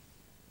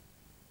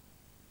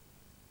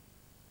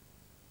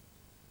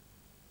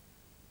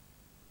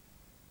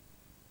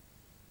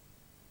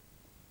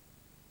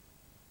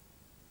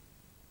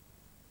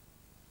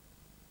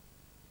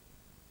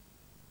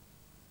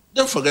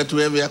 Don't forget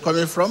where we are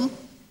coming from.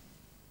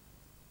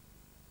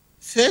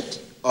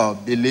 Faith or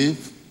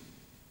belief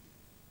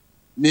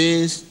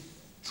means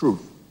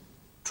truth,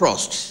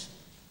 trust.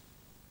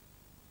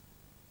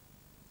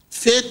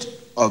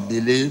 Faith or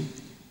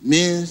belief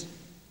means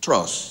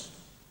trust.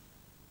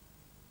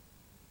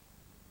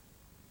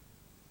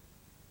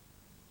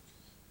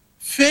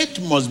 Faith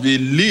must be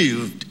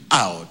lived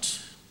out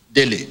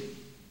daily.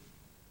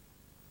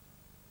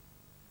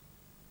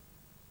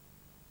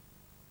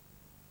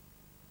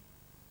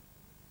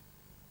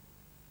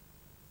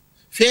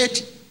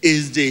 Faith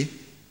is the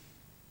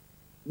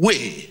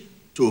way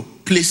to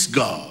please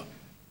God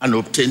and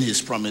obtain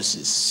His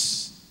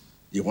promises.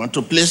 You want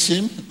to please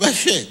Him? By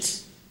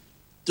faith.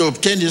 To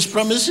obtain His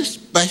promises?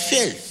 By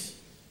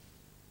faith.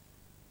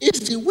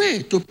 It's the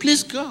way to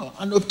please God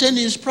and obtain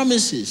His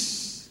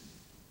promises.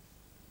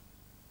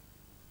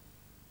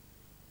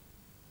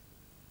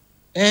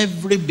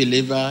 Every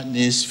believer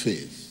needs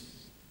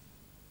faith.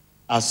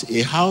 As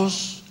a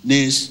house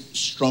needs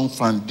strong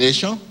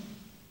foundation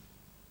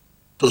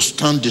to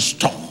stand the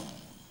storm,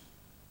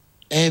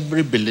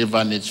 every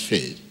believer needs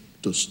faith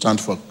to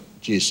stand for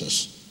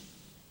Jesus.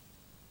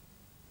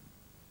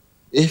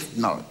 If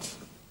not,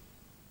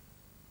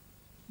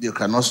 you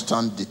cannot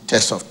stand the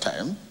test of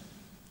time.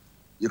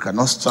 You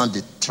cannot stand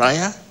the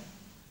trial.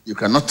 You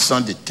cannot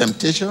stand the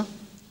temptation.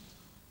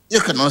 You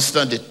cannot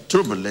stand the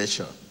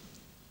tribulation.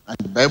 And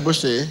the Bible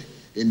says,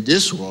 in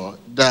this world,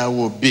 there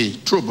will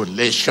be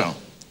tribulation.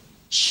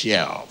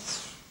 Share of.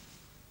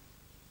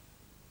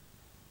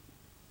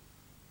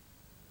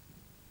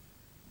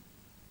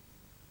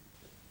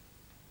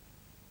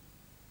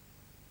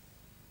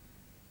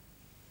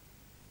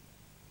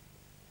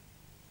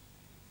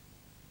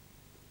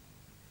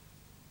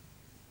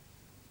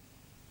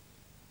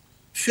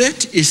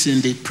 Faith is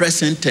in the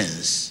present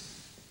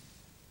tense.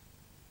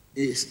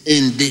 It's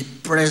in the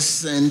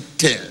present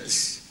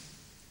tense.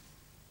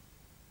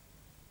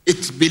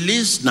 It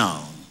believes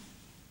now.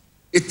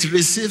 It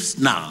receives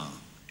now.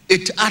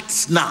 It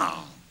acts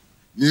now.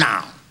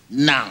 Now,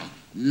 now,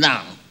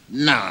 now,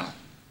 now.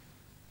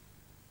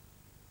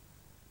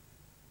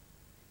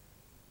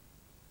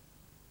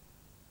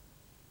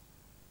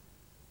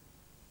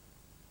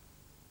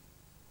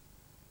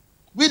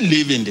 We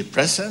live in the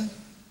present.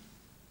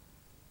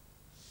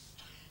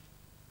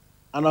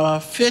 And our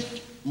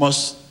faith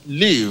must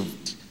live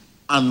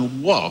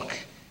and walk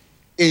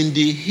in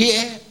the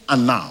here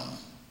and now.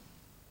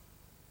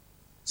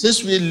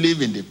 Since we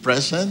live in the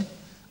present,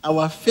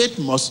 our faith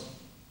must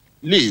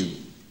live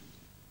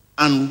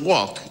and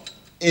walk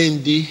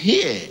in the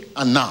here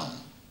and now.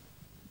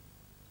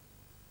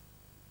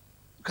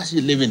 Because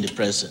you live in the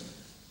present.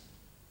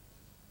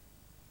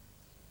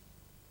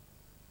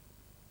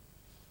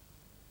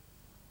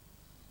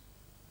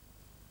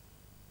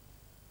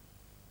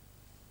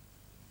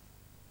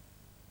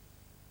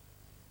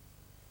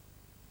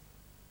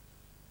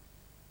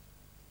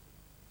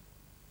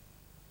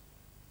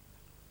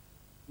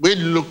 We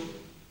look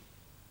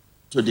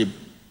to the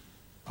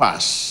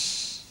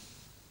past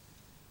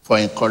for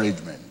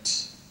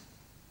encouragement.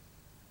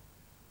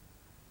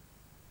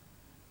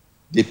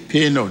 The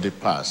pain of the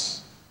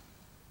past,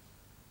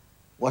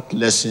 what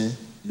lesson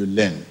you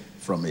learn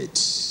from it?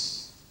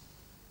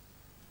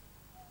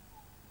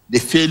 The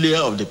failure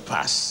of the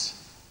past,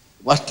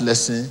 what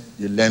lesson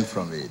you learn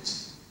from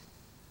it?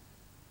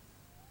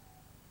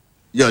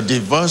 Your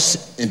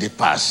divorce in the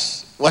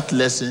past, what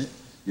lesson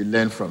you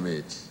learn from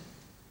it?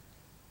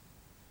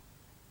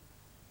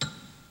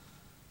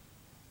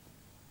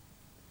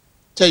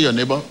 Tell your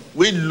neighbor,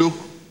 we look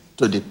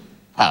to the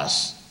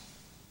past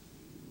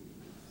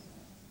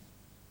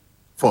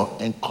for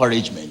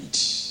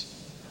encouragement.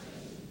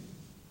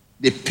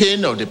 The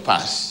pain of the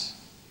past,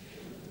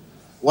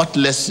 what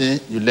lesson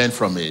you learn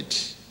from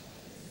it?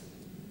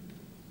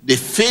 The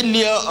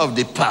failure of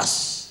the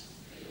past,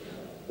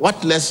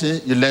 what lesson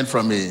you learn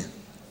from it?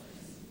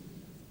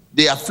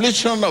 The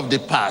affliction of the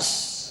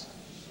past,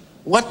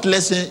 what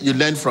lesson you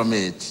learn from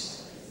it?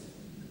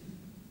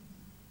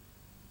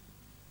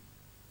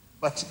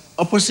 But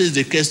opposite is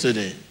the case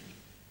today.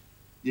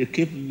 You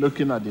keep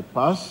looking at the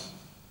past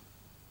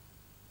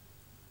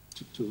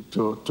to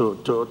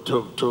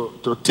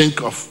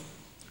think of,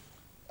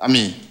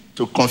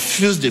 to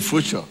confuse the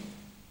future.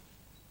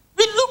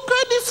 We look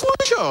at the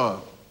future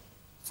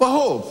for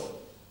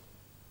hope.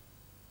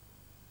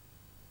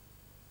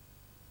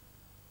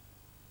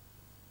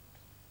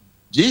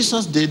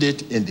 Jesus did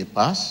it in the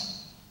past.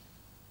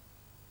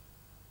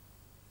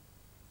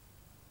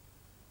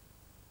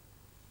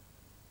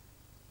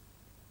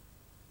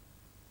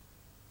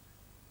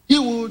 He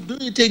will do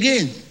it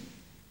again.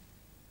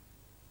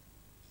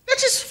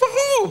 That is for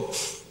hope.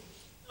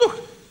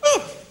 Look,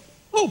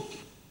 hope.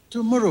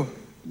 Tomorrow,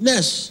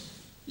 next,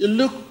 you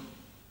look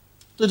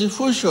to the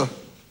future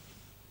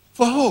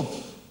for hope.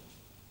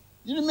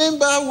 You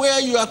remember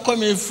where you are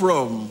coming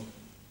from,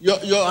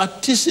 your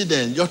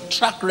antecedent, your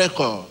track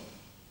record,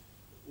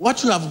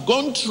 what you have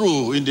gone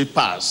through in the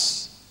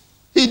past.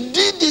 He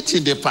did it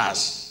in the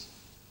past.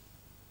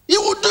 He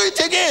will do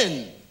it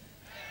again.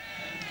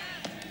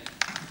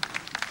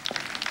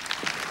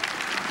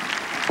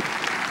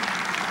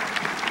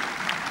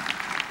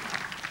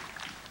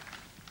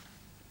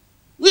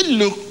 We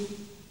look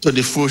to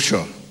the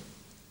future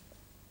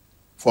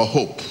for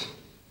hope.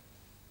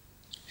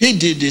 He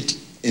did it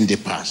in the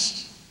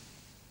past,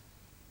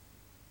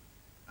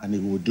 and he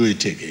will do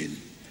it again.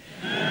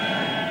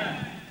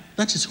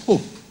 That is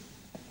hope.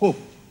 Hope,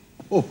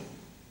 hope,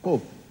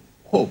 hope,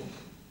 hope.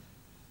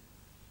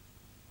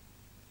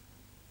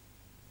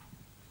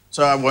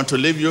 So I want to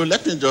leave you.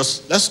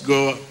 Let's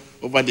go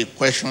over the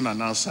question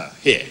and answer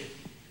here.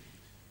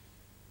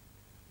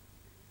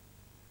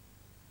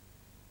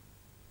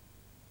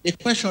 The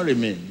question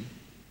remains,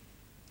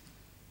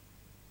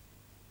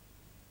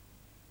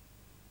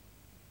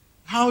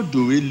 how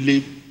do we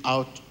live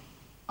out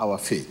our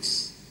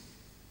faith?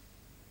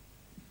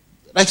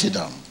 Write it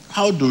down.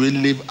 How do we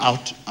live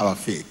out our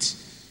faith?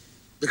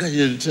 Because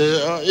you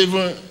say,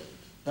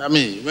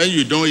 when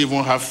you don't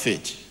even have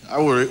faith,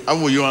 how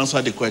will you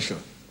answer the question?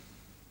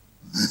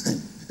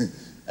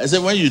 I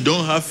said, when you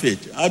don't have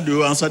faith, how do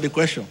you answer the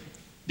question?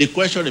 The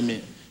question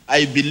remains,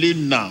 I believe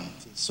now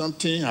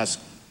something has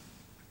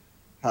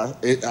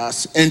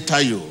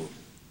entered you.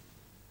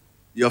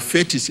 Your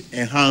faith is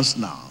enhanced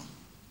now.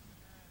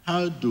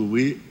 How do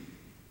we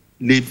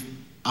live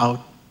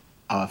out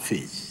our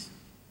faith?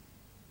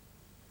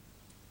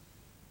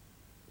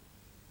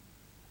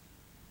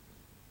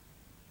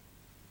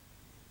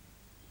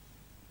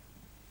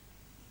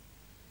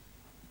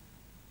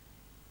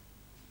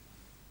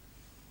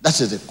 That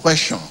is the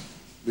question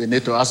we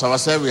need to ask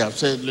ourselves. We have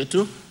said the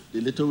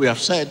little we have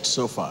said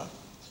so far.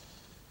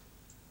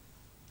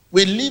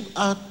 We live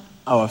out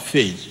our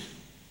faith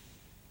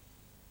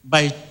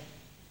by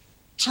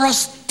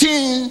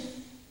trusting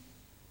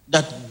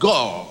that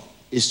God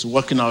is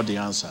working out the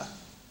answer.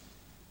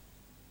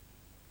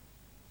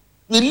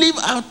 We live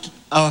out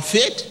our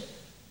faith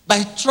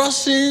by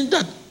trusting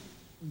that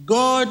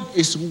God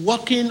is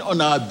working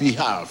on our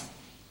behalf.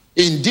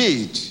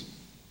 Indeed.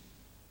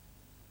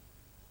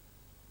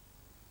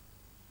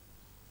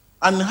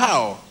 And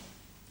how?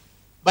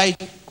 By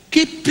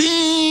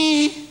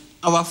keeping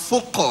our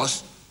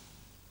focus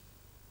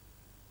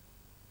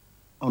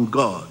on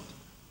God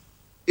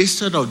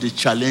instead of the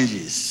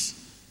challenges,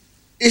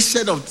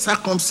 instead of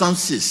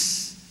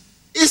circumstances,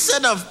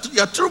 instead of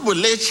your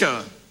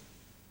tribulation,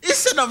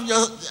 instead of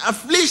your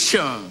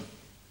affliction.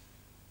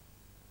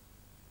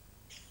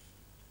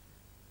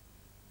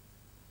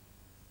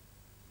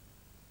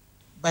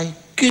 By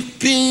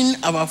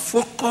keeping our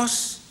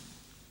focus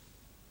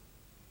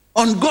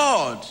on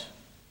God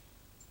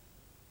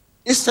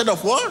instead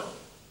of what?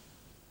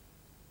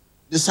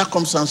 The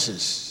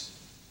circumstances.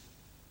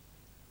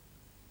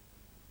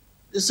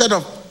 Instead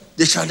of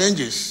the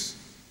challenges.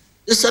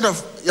 Instead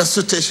of your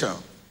situation.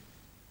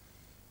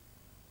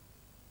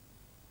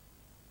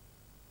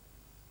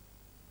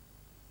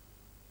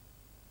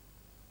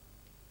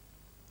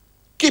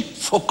 Keep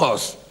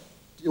focus.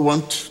 You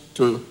want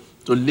to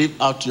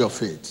live out your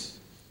faith.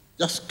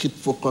 Just keep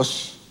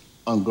focus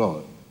on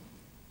God.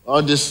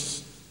 All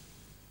this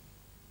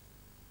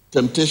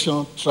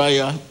temptation,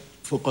 trial,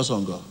 focus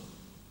on God.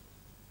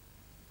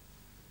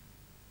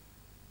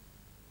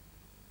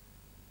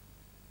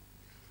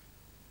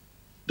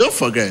 Don't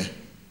forget,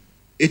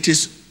 it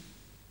is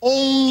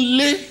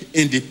only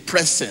in the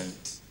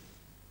present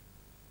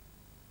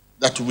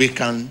that we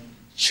can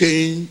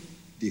change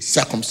the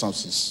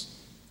circumstances.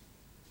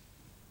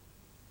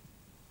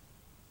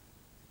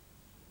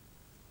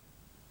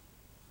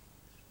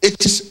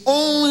 It is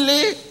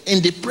only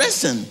in the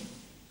present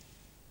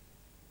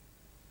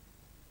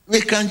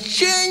we can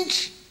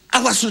change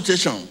our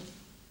situation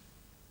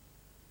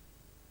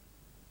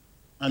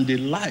and the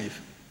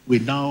life we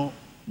now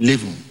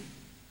live in.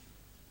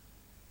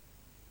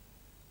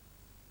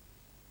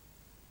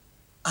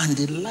 And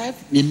the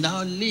life we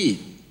now live,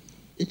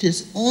 it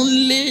is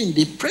only in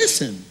the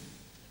present.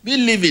 We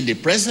live in the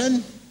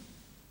present,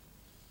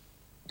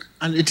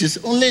 and it is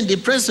only in the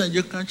present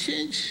you can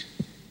change.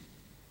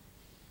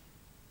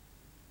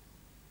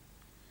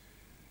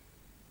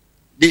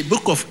 The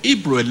book of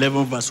Hebrews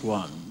 11 verse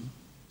 1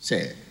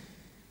 said,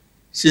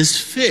 since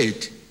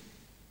faith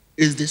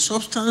is the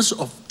substance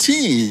of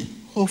things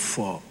hoped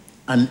for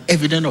and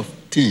evidence of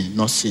things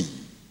not seen.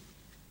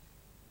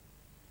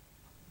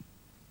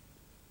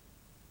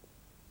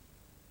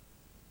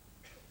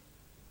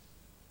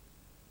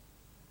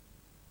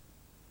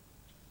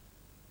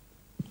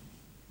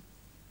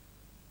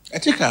 I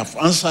think I've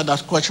answered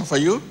that question for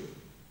you.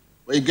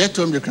 When you get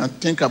home, you can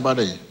think about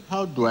it.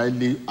 How do I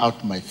live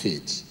out my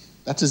faith?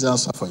 That is the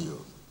answer for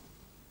you.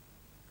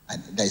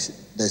 And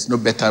there's no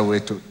better way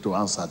to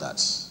answer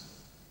that.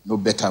 No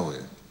better way.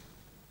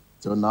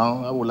 So now,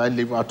 how will I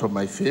live out of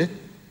my faith?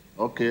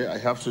 Okay, I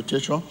have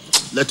situation.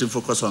 Let him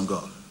focus on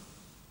God.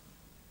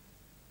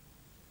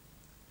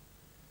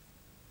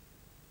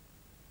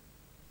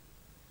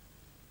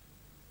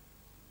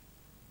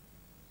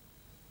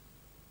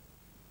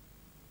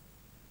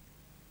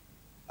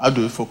 How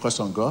do we focus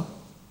on God?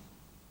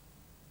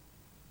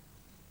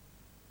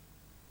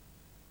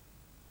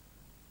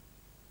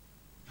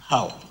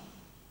 How?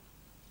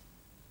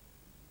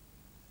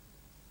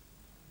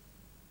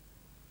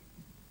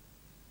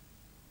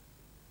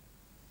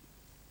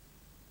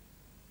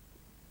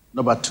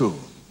 Number 2,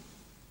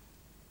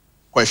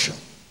 question.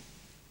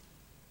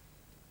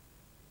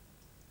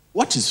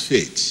 What is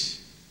faith?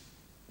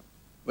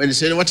 When you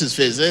say what is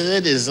faith,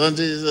 it is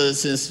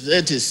since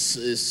it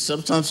is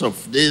substance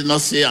of this,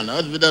 not say, and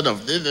evidence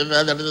of this,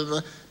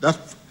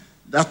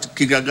 that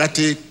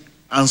Kigagati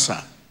answer.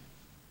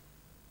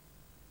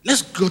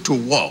 Let's go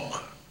to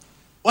work.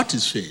 What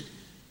is faith?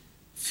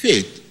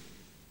 Faith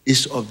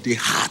is of the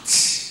heart.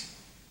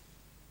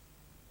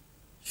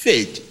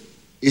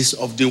 Faith is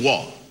of the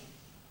world.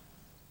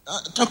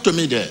 Talk to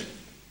me there.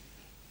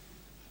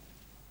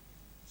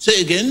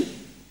 Say again.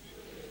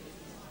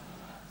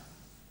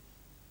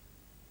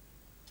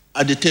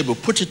 At the table,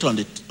 put it on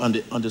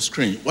the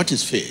screen. What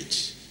is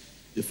faith?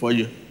 Before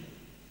you.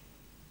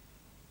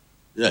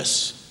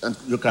 Yes, and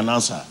you can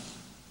answer.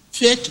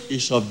 Faith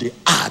is of the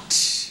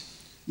heart,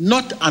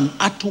 not an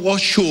outward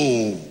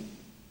show.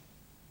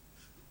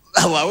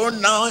 Our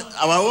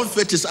own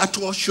faith is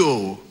outward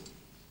show.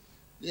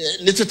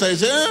 Little time you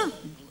say,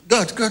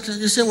 God,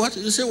 you say what?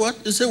 You say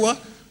what? You say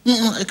what?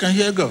 I can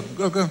hear God.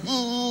 God.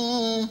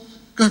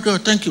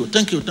 God, thank you.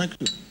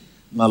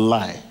 Not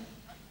lie.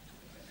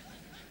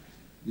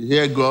 You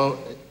hear God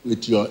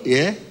with your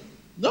ear?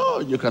 No,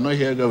 you cannot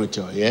hear God with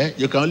your ear.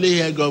 You can only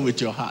hear God with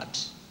your heart.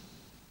 Say,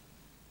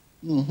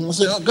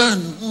 oh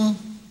God,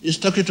 He's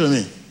talking to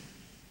me.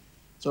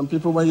 Some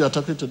people, when you are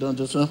talking to them,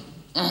 they say,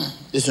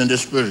 it's in the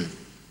spirit.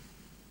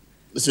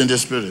 It's in the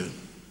spirit.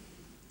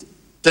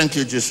 Thank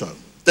you, Jesus.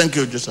 Thank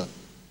you, Jesus.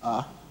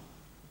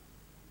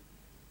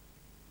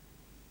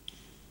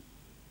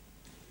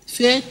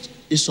 Faith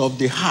is of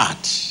the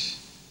heart,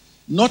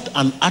 not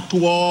an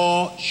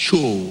outward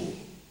show.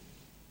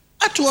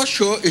 Outward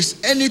show is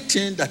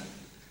anything that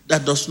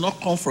does not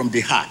come from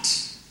the heart.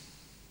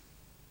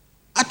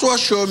 Outward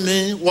show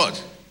means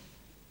what?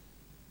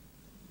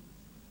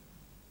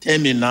 Tell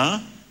me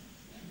now.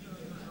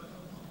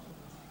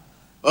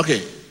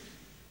 Okay.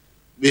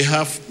 We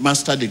have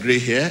master degree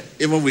here.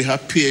 Even we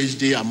have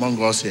PhD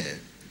among us here.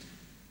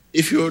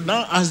 If you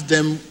now ask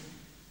them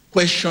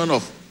question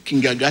of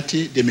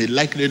Kingagati, they may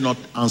likely not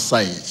answer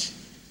it.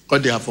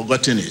 because they have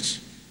forgotten it.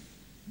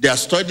 Their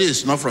study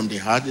is not from the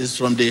heart, it's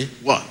from the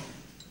what?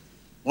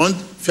 One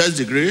first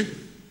degree,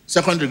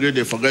 second degree,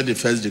 they forget the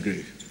first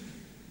degree.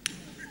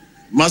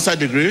 Master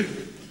degree,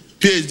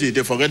 PhD,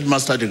 they forget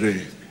master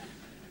degree.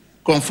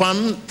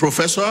 Confirmed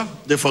professor,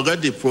 they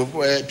forget the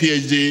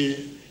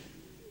PhD.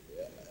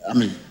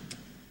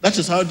 That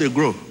is how they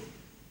grow.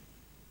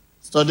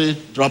 Study,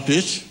 drop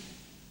it,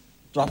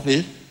 drop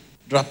it,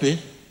 drop it.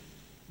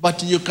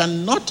 But you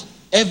cannot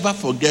ever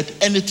forget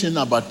anything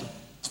about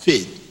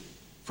faith.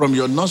 From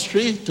your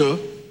nursery to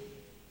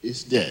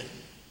it's there.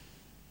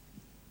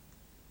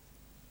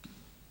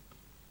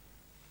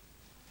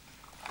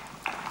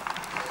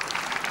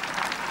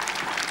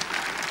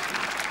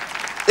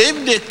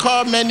 If they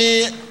call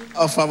many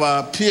of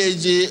our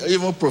PhD,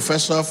 even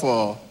professor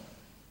for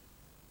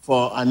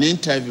an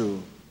interview,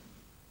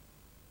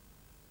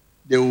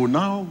 they will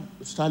now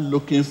start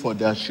looking for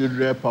their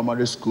children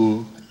primary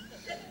school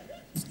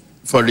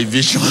for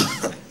revision.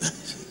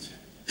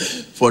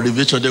 For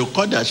revision, they will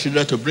call their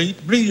children to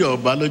bring your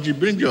biology,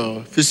 bring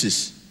your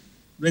physics,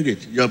 bring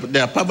it.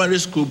 Their primary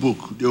school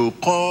book, they will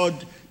call,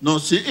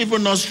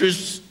 even nursery,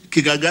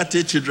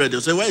 kindergarten children,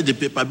 they'll say, where is the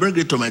paper? Bring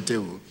it to my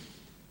table.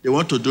 They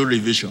want to do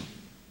revision.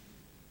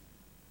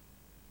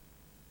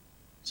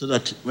 So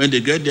that when they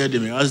get there, they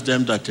may ask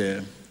them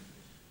that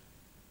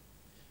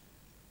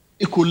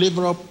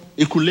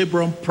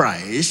equilibrium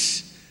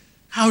price,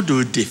 how do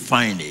you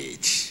define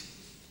it?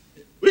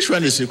 Which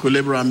one is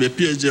equilibrium? I'm a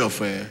PhD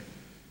of...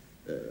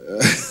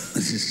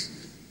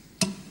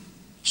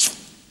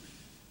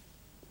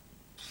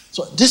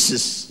 So this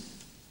is,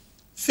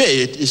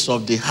 faith is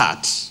of the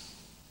heart,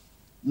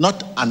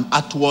 not an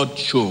outward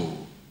show.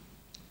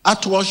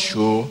 Outward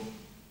show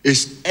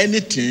is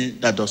anything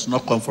that does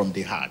not come from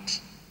the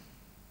heart.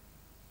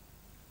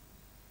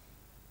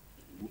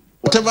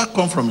 Whatever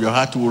comes from your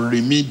heart will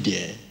remain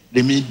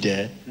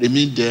there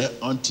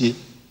until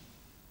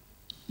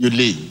you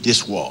leave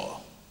this world.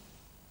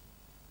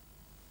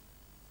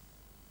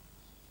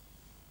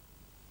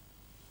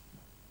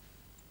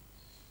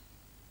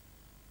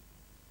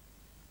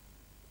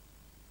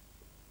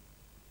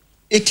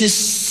 It is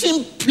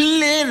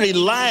simply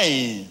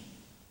relying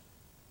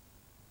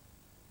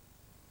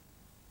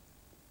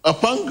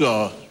upon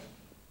God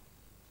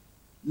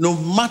no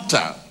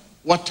matter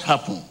what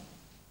happens,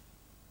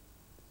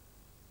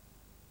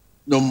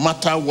 no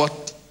matter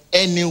what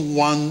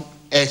anyone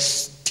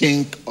else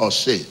think or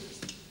say.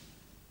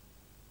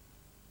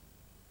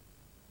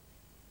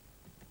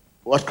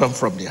 What comes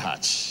from the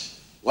heart?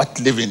 What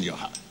lives in your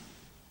heart?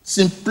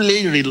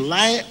 Simply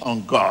rely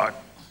on God.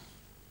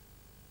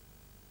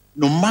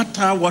 No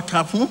matter what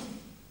happens,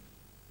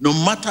 no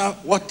matter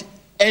what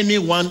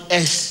anyone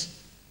else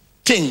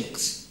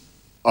thinks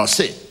or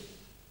say.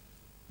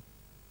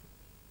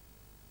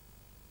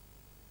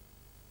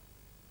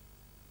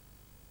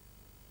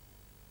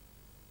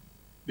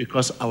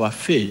 Because our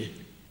faith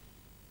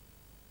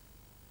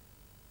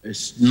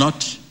is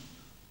not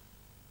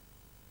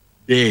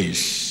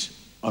based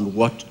on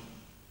what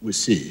we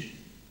see,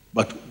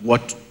 but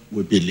what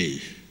we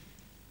believe.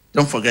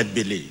 Don't forget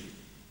believe.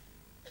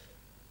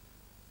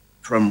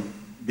 From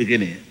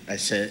beginning, I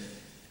said,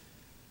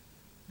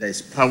 there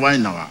is power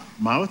in our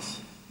mouth,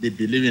 they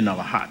believe in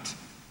our heart.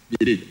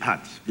 Believe,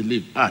 heart,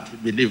 believe, heart,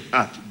 believe,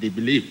 heart, they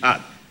believe,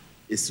 heart.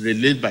 It's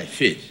released by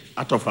faith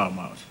out of our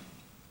mouth.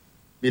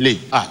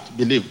 Believe, heart,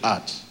 believe,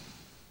 heart.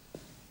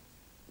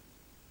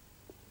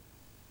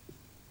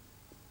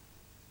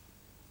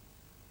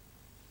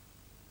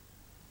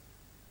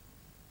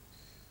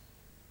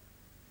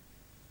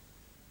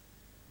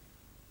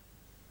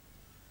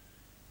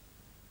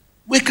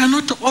 We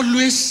cannot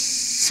always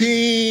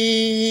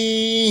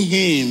see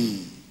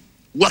him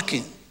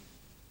working.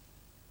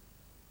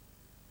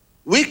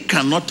 We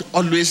cannot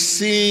always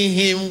see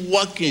him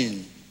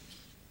working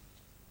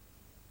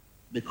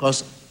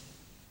because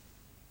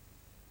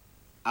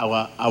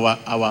our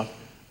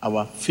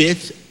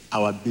faith,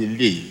 our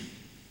belief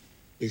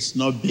is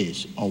not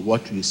based on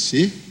what we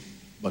see,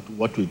 but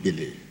what we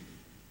believe.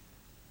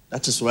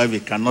 That is why we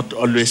cannot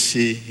always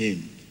see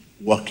him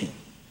working.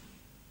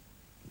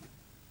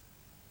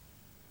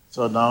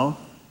 So now,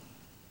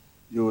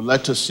 you would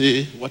like to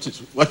see what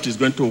is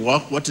going to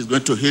work, what is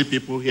going to heal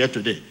people here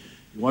today.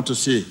 You want to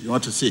see.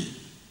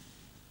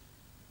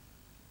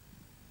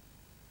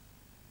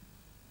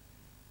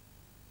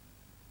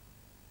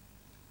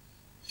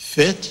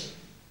 Faith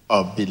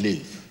or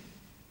belief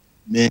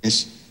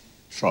means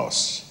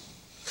trust.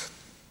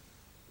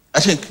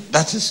 I think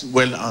that is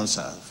well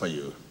answered for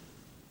you.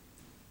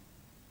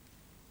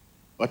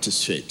 What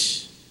is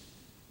faith?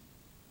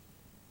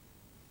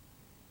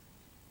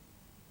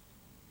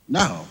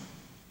 Now,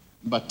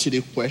 but to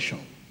the question.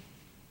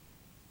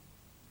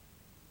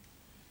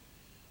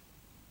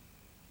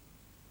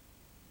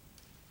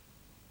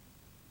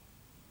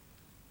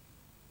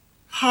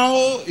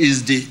 How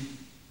is the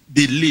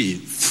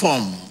belief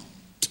formed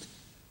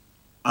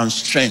and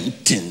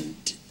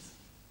strengthened?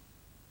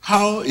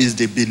 How is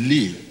the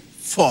belief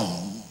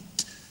formed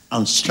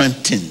and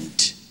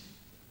strengthened?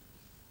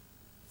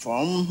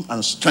 form,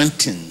 and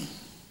strengthen.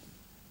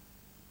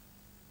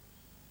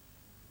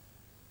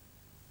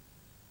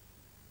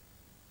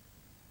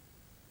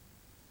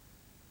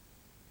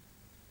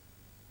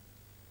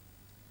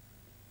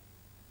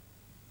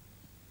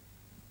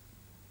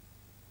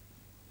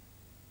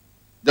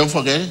 Don't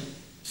forget,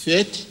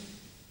 faith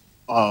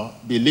or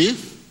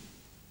belief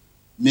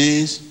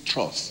means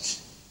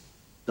trust.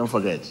 Don't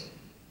forget.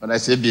 When I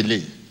say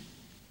believe,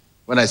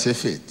 when I say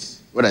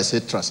faith, when I say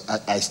trust,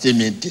 I still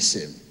mean the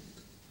same.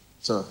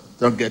 So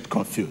don't get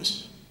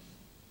confused.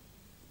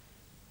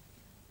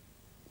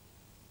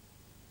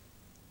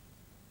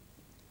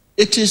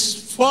 It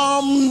is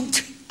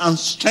formed and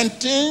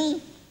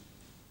strengthened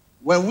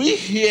when we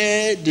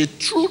hear the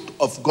truth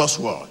of God's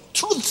word.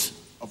 Truth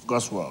of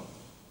God's word.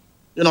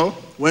 You know,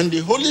 when the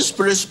Holy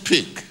Spirit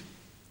speaks,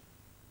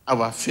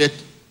 our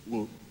faith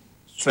will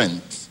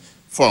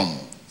form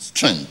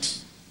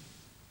strength.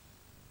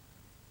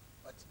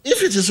 But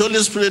if it is Holy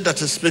Spirit that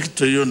is speaking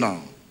to you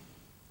now,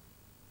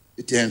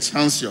 it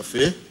enhances your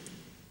faith,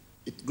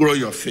 it grows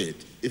your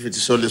faith, if it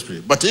is Holy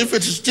Spirit. But if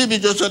it is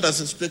TB Joshua that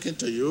is speaking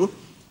to you,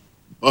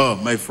 oh,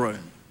 my friend,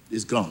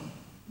 it's gone.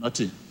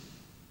 Nothing.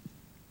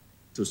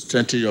 To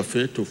strengthen your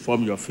faith, to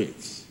form your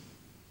faith.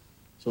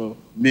 So,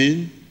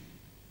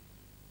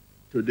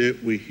 today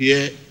we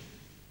hear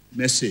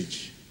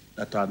messages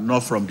that are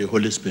not from the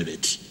Holy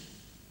Spirit.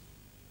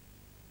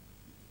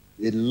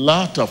 A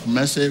lot of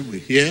message we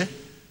hear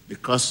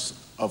because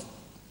of,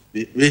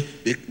 we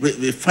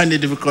find it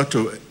difficult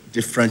to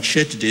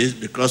differentiate this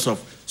because of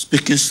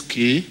speaking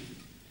skill,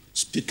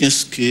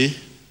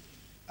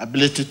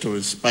 ability to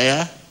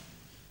inspire,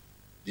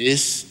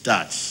 this,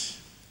 that.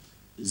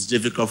 It's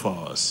difficult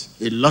for us.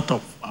 A lot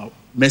of our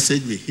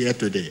message we hear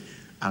today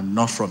are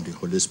not from the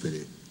Holy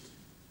Spirit.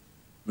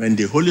 When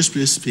the Holy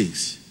Spirit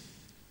speaks,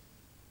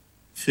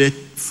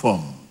 faith,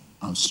 form,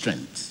 and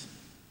strength.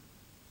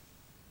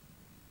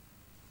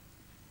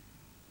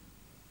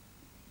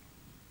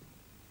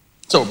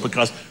 So,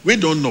 because we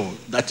don't know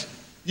that,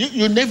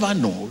 you never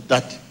know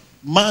that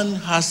man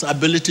has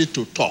ability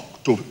to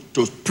talk, to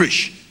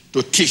preach,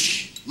 to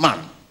teach. Man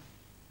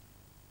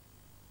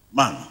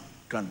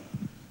can.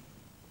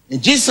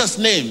 In Jesus'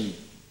 name,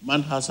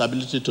 man has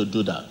ability to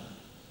do that.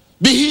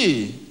 Be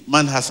healed,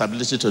 man has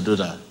ability to do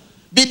that.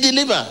 Be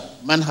delivered,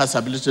 man has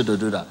ability to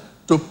do that.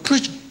 To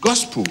preach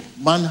gospel,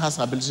 man has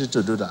ability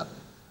to do that.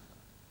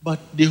 But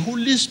the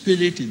Holy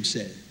Spirit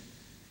himself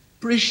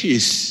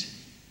preaches,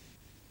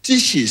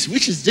 teaches,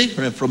 which is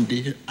different from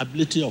the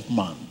ability of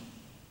man.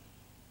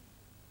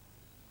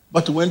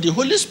 But when the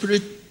Holy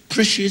Spirit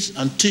preaches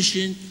and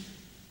teaches,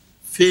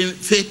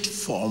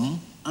 faith, form,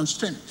 and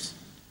strength.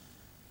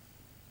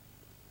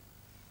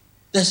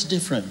 That's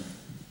different.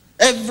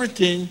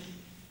 Everything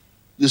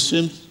you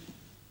see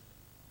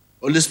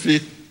Holy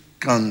Spirit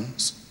can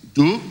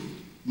do,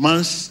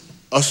 man's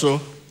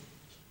also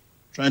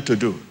trying to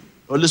do.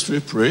 Holy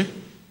Spirit pray,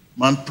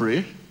 man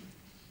pray.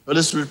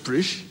 Holy Spirit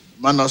preach,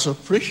 man also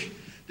preach.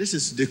 This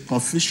is the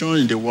confusion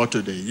in the world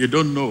today. You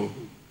don't know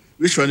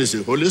which one is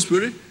the Holy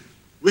Spirit,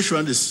 which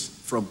one is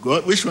from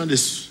God, which one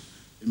is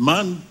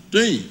man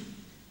doing.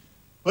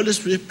 Holy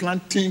Spirit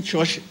planting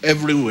church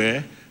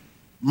everywhere.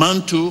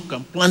 Man too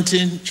can plant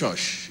in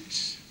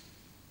churches.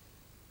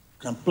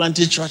 Can plant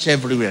in church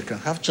everywhere, can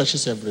have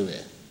churches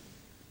everywhere.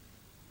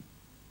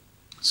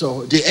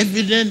 So the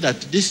evidence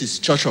that this is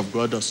church of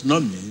God does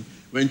not mean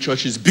when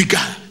church is bigger,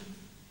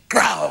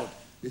 crowd.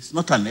 It's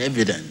not an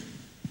evidence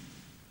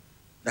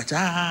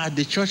that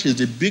the church is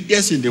the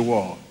biggest in the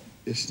world.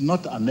 It's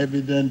not an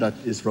evidence that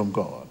is from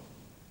God.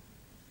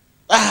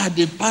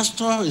 The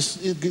pastor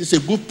is a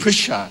good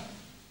preacher.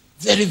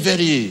 Very,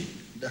 very.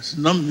 That's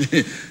not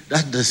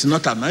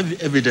an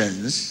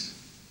evidence.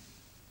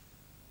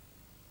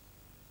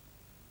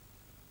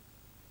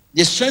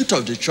 The strength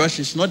of the church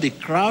is not the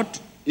crowd.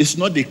 It's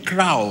not the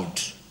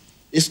crowd.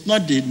 It's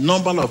not the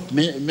number of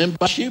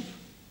membership.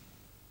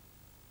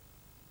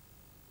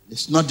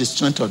 It's not the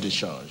strength of the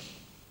church.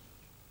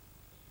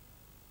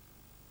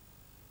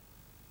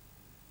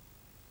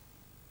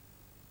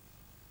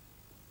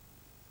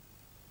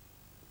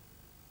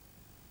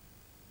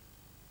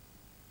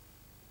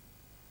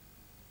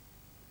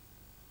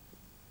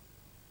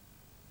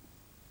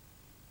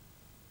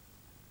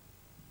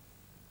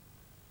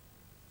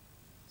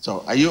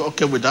 So, are you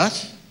okay with that?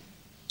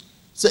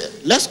 So,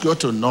 let's go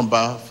to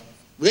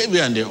we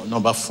are in the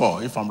number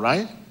 4, if I'm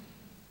right.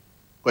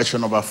 Question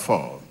number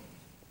 4.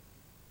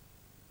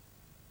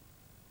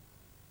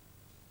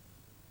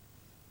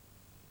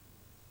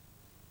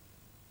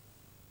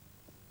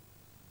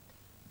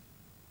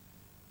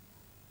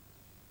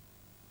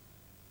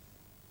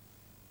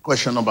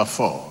 Question number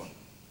 4.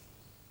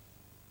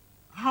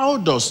 How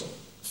does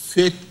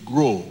faith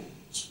grow?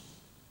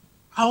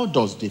 How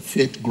does the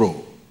faith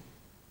grow?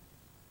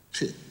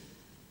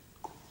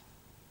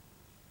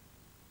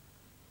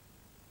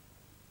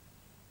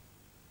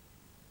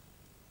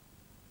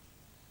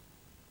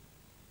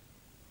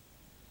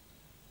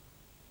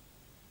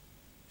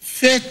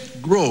 Faith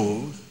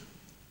grows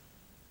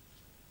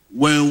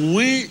when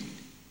we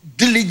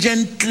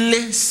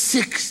diligently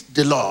seek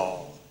the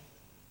Lord.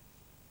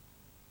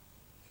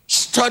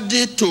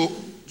 Study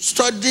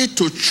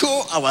to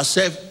show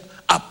ourselves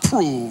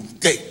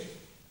approved.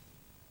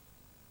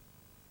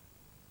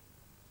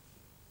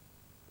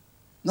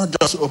 Not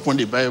just open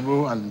the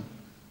Bible and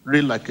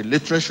read like a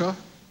literature,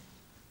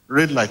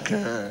 read like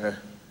a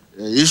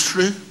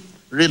history,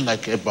 read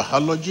like a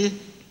biology,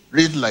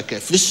 read like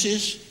a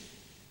physics,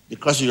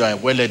 because you are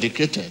well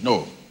educated.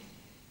 No.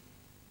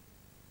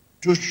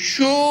 To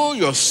show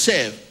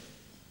yourself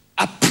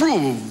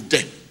approved.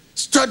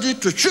 Study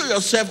to show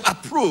yourself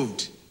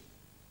approved.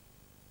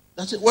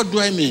 That's it. What do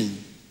I mean?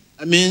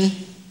 I mean,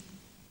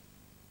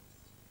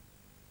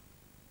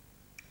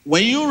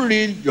 when you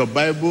read your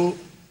Bible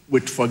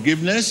with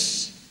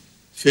forgiveness,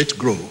 faith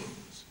grows.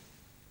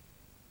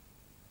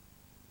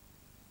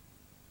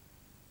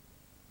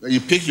 When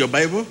you pick your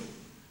Bible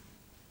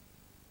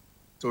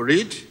to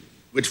read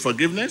with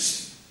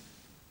forgiveness,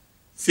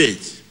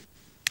 faith,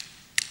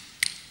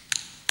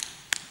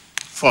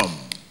 form,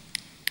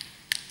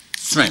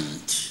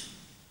 strength.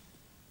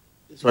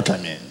 That's what I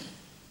mean.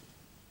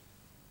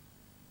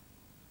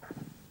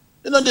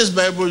 You know this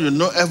Bible, you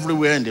know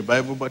everywhere in the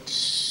Bible, but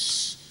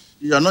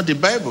you are not the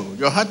Bible.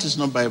 Your heart is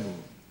not Bible.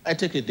 I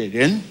take it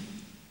again.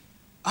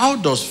 How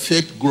does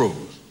faith grow?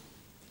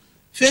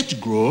 Faith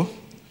grows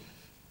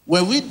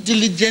when we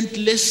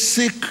diligently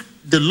seek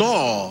the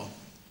Lord,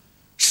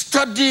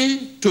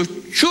 study to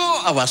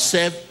show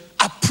ourselves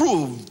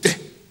approved.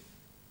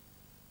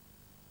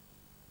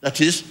 That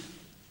is,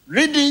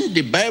 reading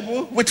the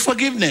Bible with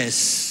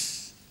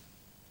forgiveness.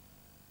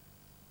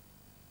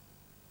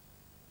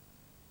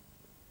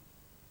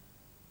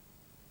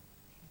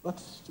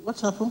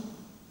 What's happened?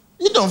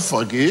 You don't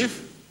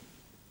forgive,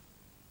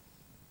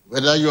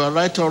 whether you are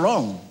right or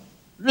wrong.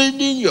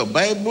 Reading your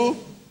Bible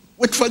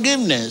with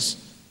forgiveness.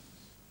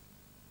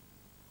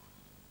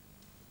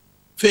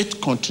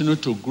 Faith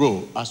continues to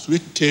grow as we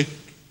take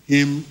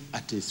him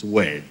at his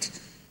word.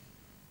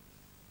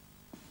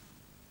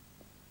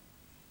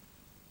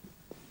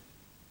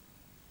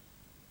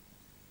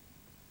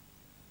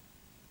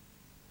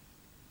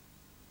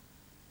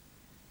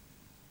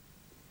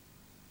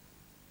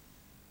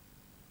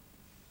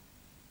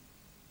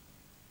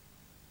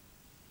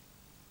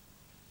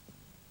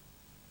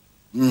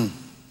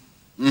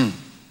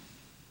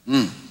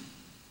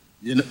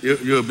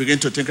 You begin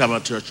to think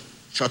about your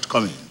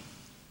shortcoming,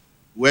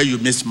 where you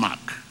miss mark.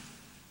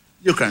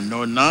 You can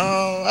know now,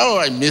 oh,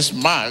 I miss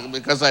mark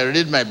because I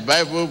read my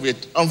Bible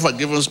with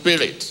unforgiving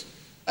spirit.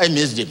 I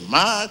miss the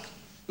mark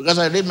because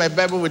I read my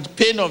Bible with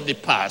pain of the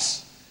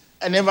past.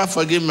 I never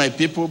forgive my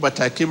people, but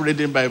I keep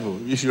reading Bible.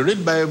 If you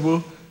read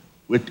Bible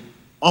with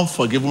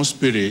unforgiving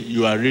spirit,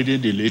 you are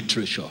reading the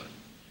literature.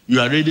 You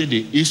are reading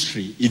the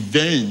history,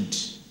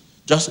 event,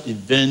 just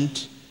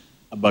event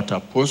about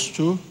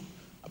Apostle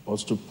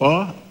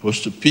Paul,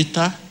 Apostle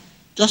Peter,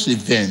 just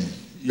event.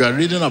 You are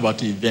reading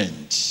about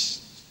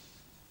events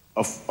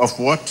of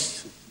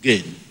what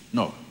gain?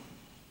 No.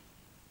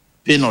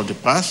 Pain of the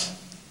past,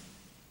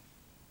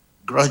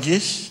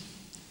 grudges,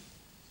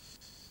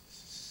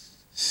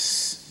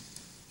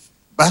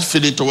 bad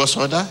feeling towards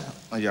others,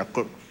 and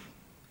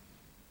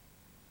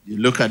you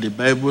look at the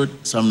Bible,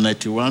 Psalm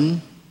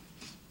 91,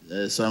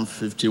 Psalm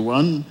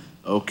 51,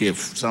 okay,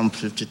 Psalm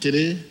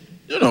 53.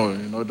 You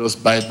know those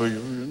Bible,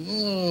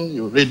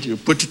 you read, you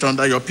put it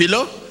under your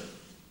pillow.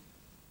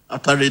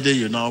 After reading,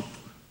 you now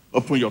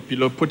open your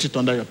pillow, put it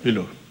under your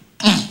pillow.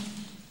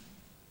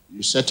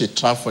 You set a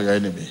trap for your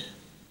enemy.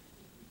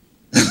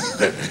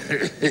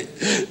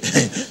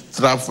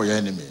 Trap for your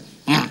enemy.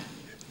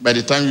 By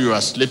the time you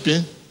are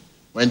sleeping,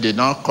 when they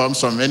now come,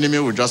 some enemy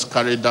will just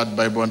carry that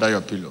Bible under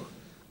your pillow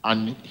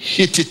and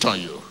hit it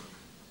on you.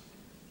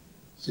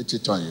 Hit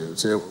it on you.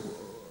 Say,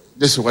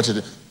 this is what it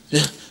is.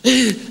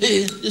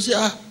 You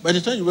say, by the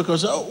time you wake up,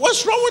 say, oh,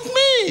 what's wrong with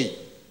me?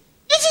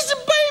 This is the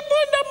Bible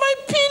under my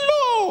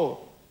pillow.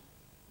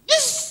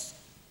 This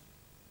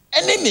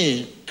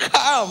enemy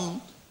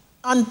come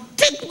and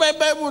take my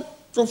Bible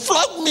to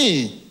flog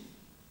me.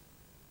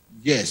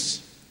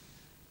 Yes,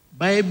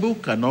 Bible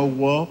cannot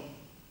work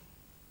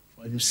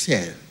for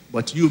himself,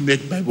 but you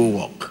make Bible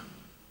work.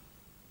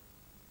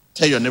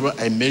 Tell your neighbor,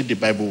 I make the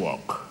Bible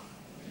work.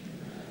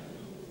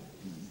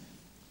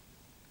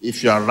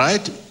 If you are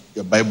right,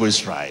 your Bible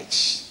is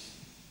right.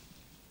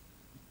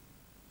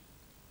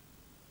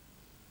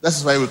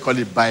 That's why we call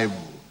it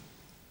Bible.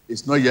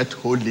 It's not yet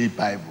Holy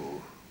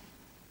Bible.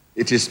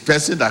 It is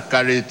person that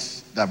carry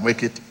it that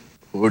make it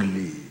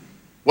holy.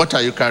 What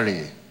are you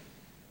carrying?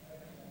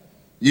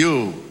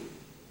 You.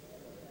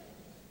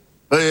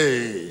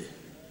 Hey.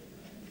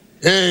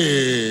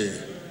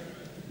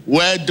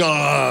 Well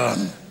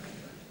done.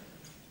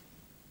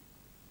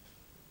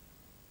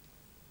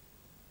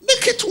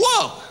 Make it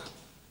work.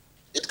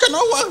 It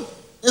cannot work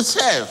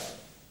itself.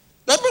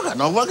 Bible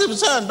cannot work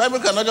itself. Bible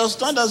cannot just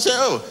stand and say,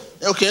 oh,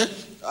 okay,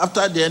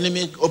 after the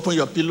enemy open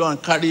your pillow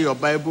and carry your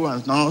Bible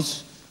and now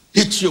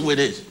hit you with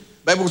it.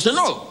 Bible will say,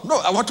 no,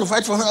 I want to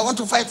fight for him. I want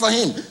to fight for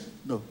him.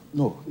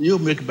 No, you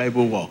make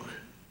Bible work.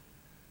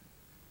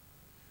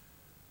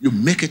 You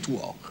make it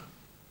work.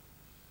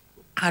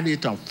 Carry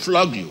it and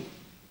flog you.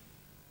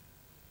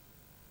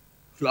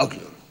 Flog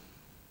you.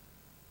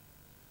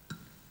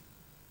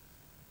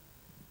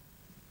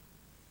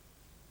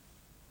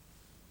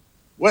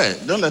 Well,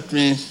 don't let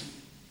me.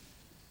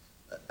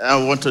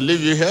 I want to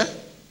leave you here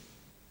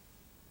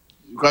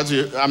because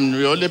I'm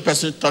the only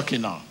person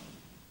talking now.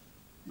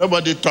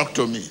 Nobody talk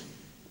to me.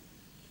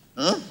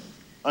 Huh?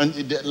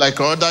 And like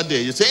other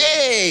day, you say,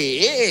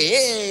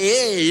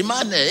 hey,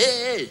 Emmanuel,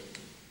 hey.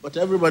 But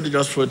everybody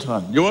just put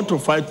hand. You want to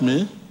fight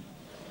me?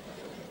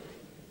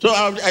 So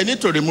I need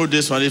to remove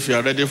this one if you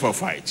are ready for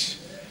fight.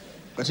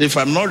 But if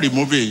I'm not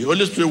removing it,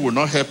 Holy Spirit will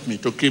not help me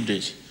to keep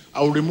this.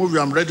 I will remove you.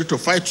 I'm ready to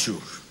fight you.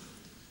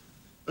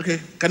 Okay,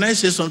 can I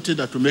say something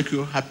that will make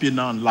you happy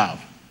now and laugh?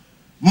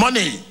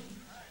 Money.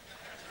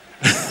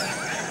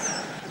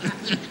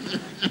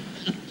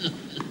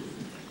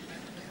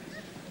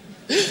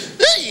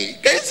 Hey,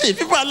 can you see?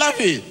 People are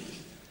laughing.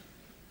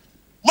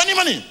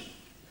 Money.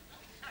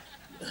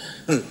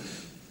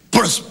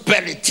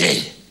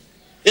 Prosperity.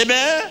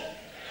 Amen?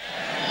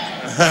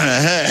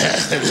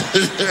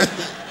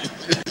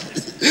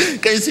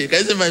 Can you see,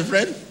 my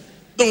friend?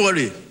 Don't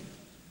worry.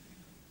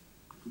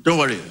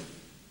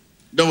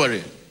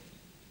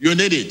 You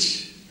need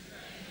it.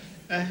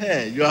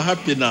 You are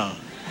happy now.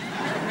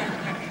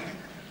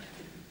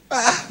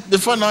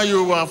 Before now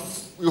you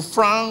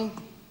frown.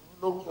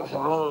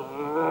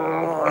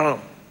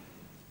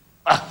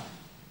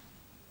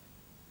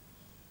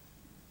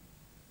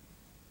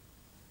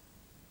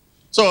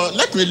 So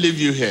let me leave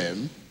you here.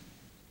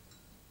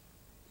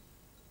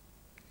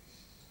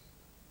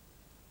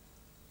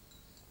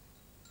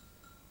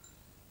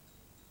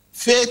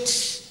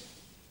 Faith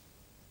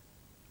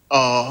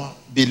or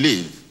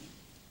belief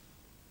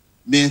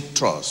means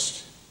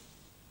trust.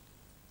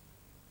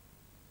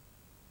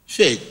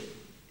 Faith,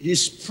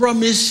 his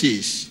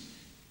promises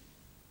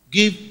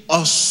give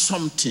us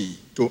something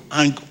to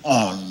hang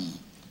on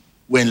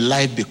when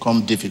life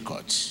becomes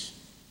difficult.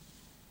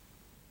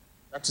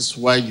 That is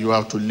why you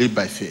have to live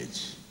by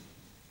faith.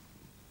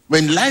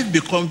 When life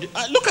becomes,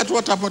 look at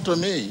what happened to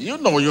me. You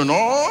know.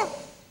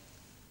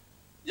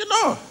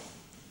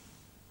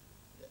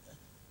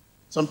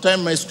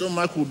 Sometimes my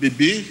stomach will be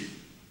big.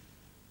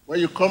 When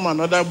you come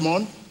another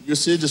month, you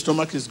see the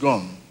stomach is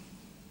gone.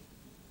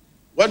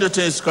 What do you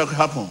think is going to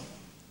happen?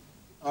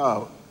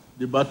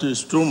 The battle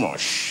is too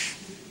much.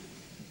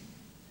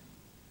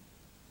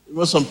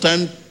 Even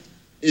sometimes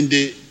in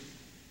the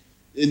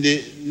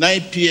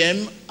 9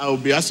 p.m., I will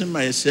be asking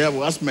myself, I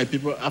will ask my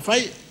people, have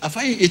I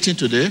eaten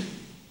today?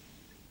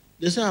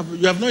 They say,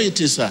 you have not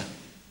eaten, sir.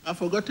 I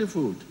forgot the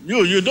food.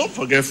 You don't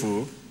forget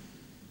food.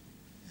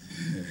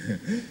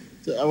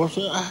 So I was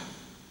saying, I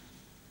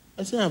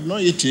said, I have not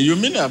eaten. You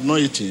mean I have not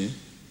eaten?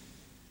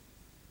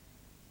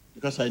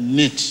 Because I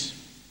need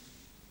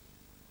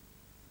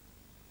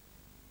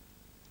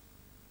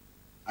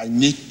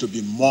to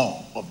be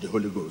more of the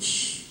Holy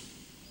Ghost.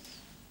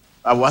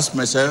 I will ask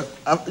myself,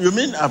 you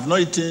mean I have not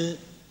eaten?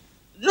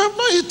 You have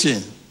not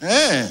eaten.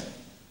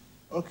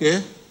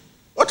 Okay.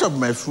 What of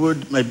my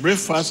food, my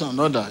breakfast and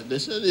all that? They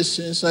said it's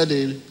inside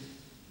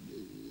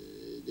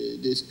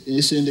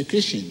it's in the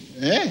kitchen.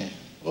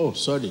 Oh,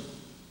 sorry.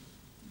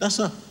 That's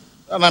all.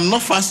 And I'm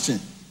not fasting.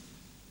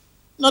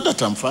 Not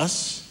that I'm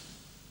fast,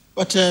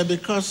 but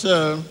because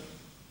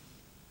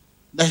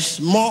there's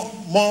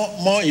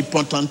more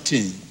important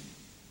thing.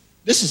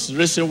 This is the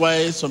reason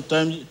why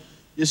sometimes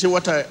you see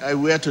what I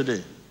wear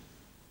today.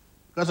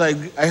 Because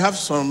I have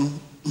some,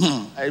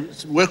 I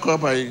wake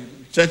up, I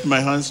stretch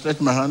my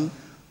hand,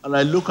 and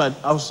I look at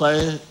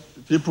outside,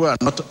 people are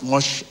not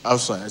much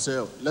outside. I say,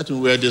 let me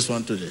wear this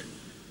one today.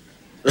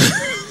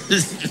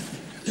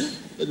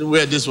 Let me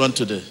wear this one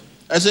today.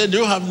 I said, do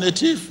you have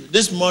native?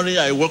 This morning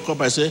I woke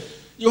up, I said,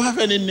 you have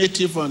any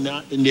native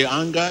in the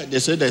hangar? They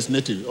said there's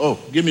native. Oh,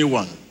 give me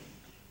one.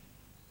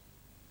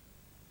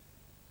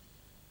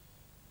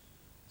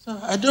 So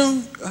I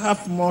don't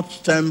have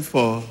much time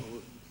for,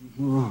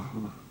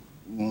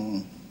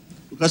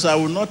 because I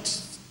will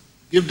not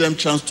give them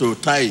chance to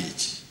tie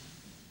it.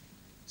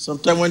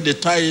 Sometimes when they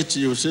tie it,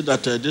 you see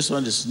that this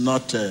one is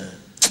not,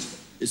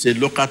 it's a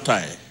local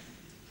tie.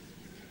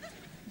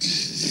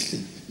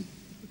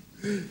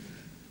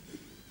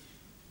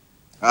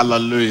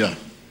 Hallelujah.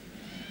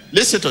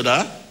 Listen to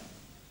that.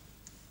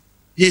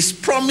 His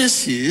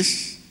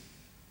promises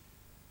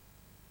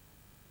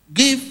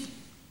give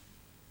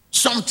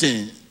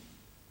something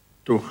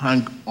to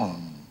hang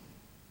on.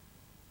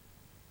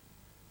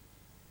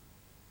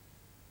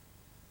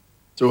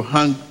 To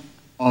hang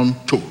on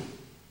to.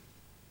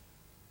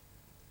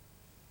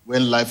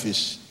 When life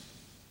is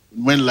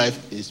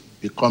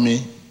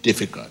becoming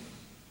difficult.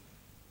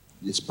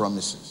 His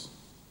promises.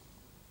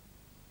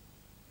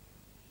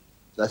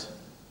 That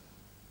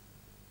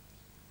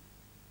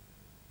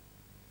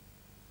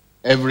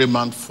every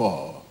man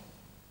fall,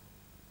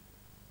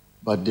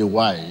 but the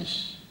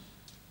wise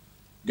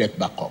get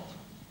back up.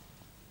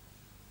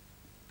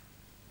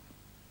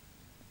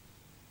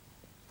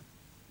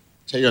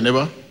 Tell your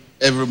neighbor,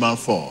 every man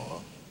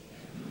fall,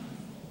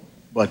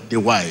 but the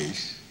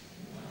wise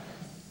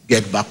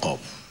get back up.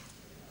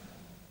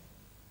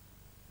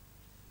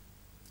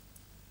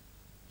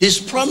 His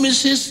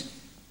promises,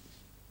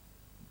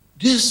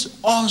 this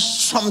are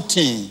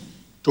something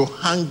to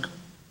hang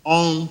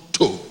on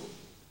to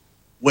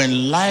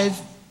when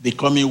life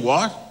becoming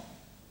what?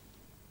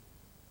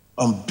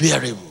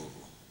 Unbearable.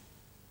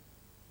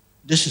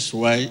 This is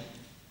why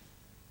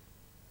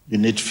you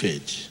need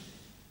faith.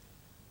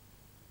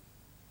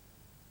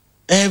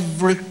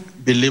 Every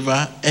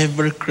believer,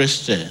 every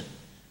Christian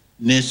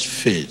needs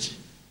faith.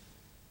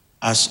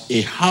 As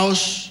a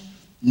house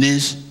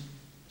needs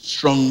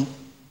strong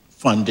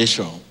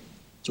foundation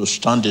to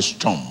stand the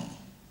storm.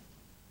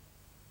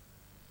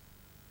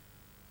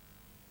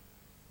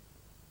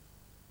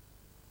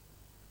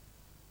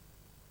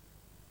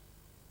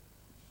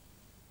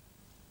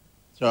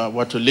 So I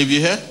want to leave you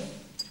here.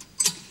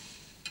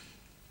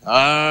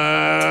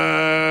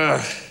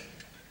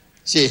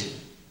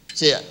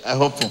 See, I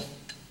hope.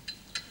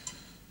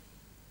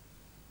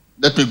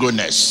 Let me go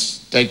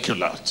next. Thank you,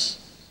 Lord.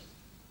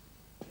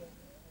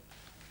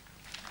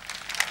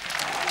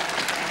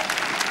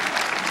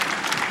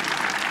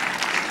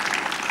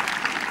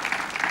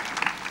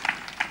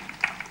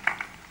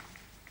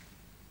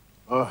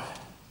 Oh.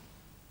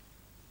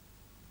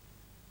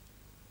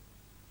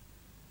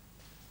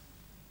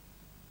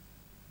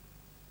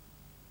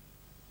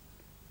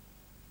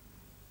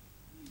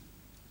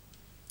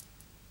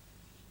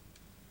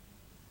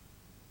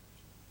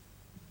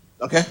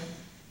 Okay.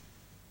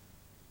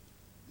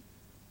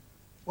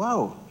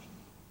 Wow.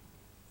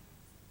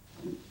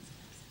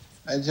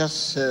 I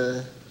just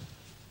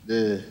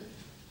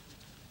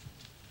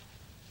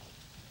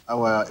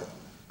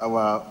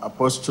our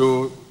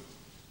apostle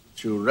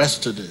to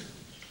rest today.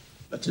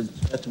 Let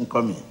him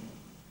come in.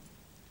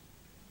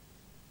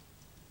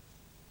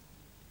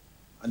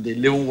 And the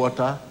living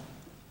water.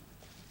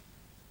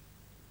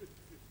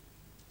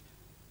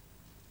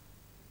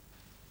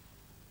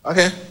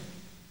 Okay.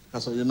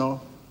 Because you know,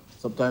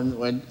 sometimes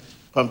when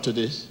come to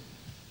this,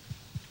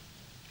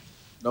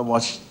 not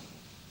much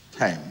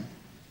time.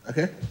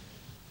 Okay?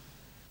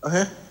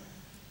 Okay?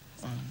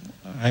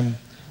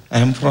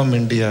 I'm from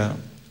India.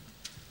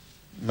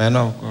 Man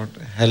of God,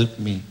 help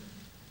me.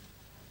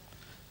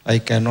 I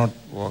cannot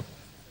walk.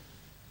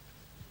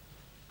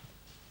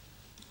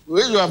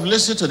 When you have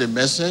listened to the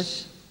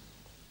message,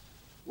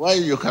 why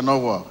you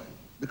cannot walk?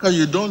 Because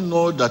you don't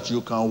know that you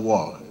can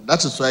walk.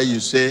 That is why you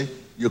say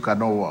you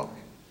cannot walk.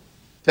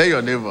 Tell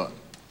your neighbor.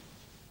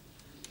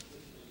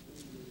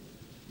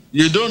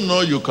 You don't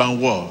know you can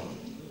walk.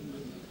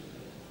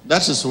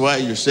 That is why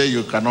you say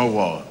you cannot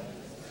walk.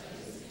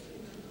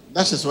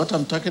 That is what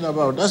I'm talking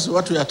about. That's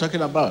what we are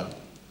talking about.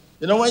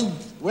 You know,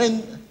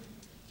 when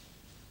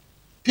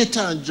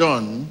Peter and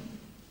John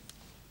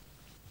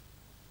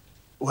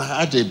were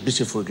at a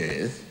beautiful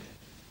gate,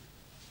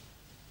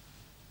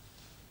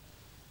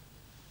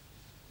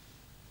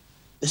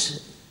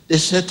 they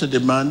said to the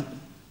man,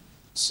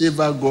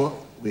 silver,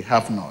 gold we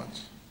have not,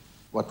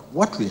 but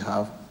what we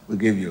have we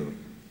give you.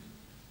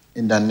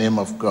 In the name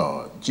of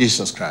God,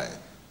 Jesus Christ,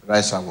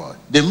 rise and walk.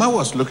 The man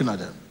was looking at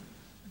them.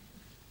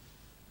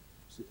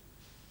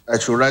 I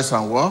should rise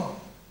and walk.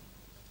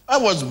 I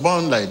was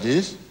born like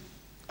this.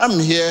 I'm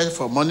here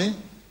for money.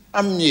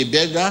 I'm a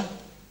beggar.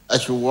 I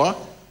should walk.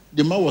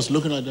 The man was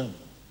looking at them.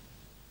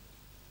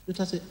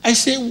 Peter said, I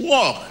say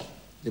walk.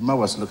 The man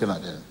was looking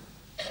at them.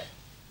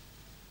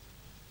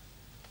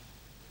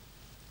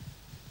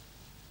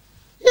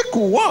 He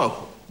could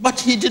walk, but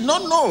he did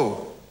not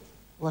know.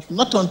 But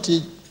not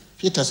until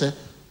Peter said,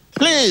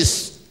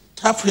 please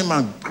tap him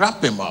and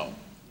grab him up.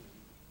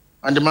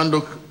 And the man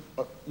looked,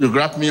 you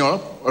grab me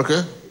up?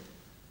 Okay.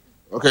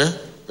 Okay,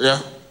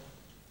 yeah.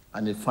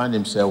 And he found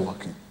himself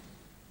walking.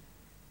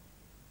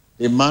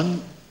 A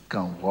man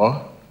can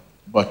walk,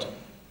 but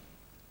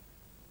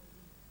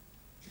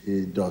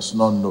he does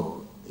not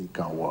know he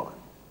can walk.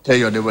 Tell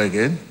your neighbor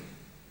again.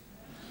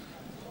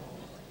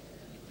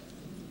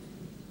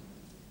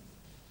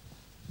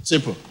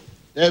 Simple.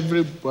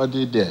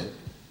 Everybody there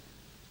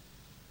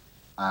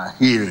are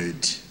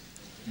healed,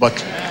 but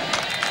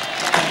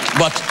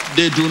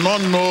they do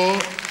not know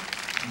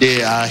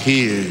they are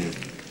healed.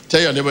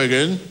 Tell your neighbor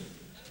again.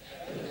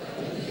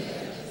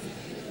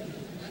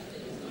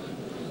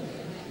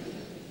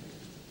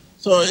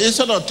 So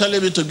instead of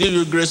telling me to give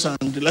you grace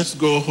and let's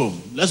go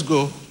home, let's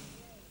go.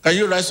 Can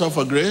you rise up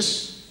for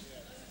grace?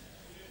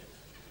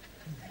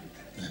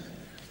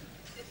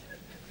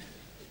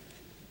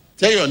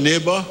 Tell your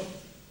neighbor,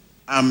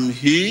 I'm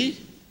he,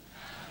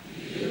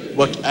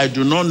 but I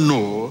do not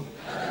know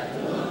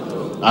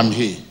I'm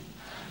he.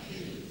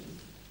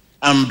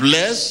 I'm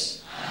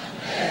blessed.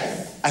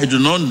 I do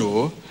not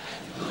know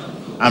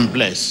I'm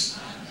blessed.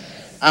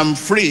 I'm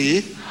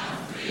free.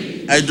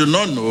 I do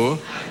not know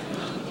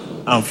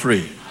I'm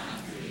free.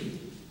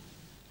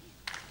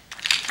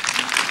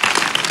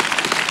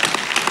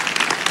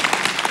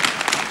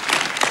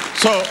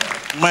 So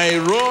my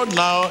role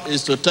now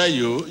is to tell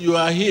you, you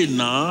are healed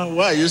now.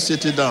 Why are you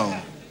sitting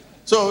down?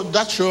 So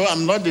that shows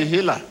I'm not the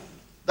healer.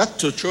 That's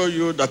to show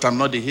you that I'm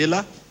not the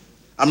healer.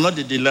 I'm not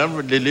the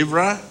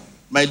deliverer.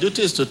 My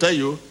duty is to tell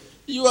you,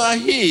 you are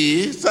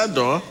he,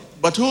 Sando,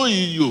 but who are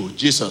you?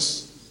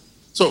 Jesus.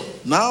 So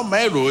now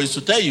my role is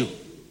to tell you,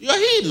 you are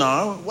he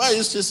now. Why are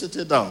you still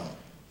sitting down?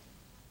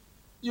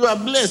 You are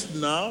blessed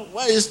now.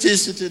 Why are you still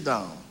sitting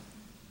down?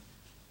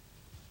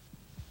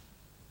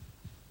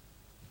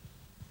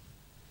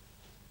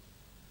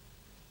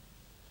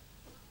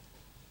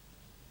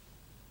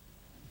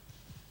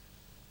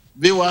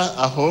 Viewer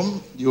at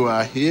home, you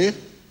are here.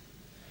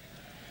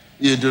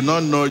 You do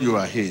not know you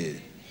are here.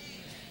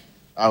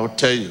 I will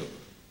tell you.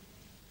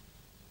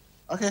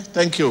 Okay,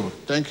 thank you.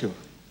 Thank you.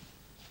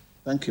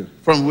 Thank you.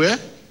 From where?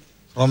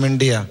 From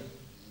India.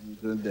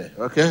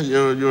 Okay,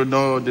 you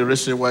know the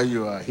reason why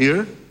you are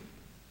here.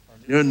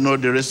 You know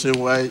the reason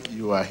why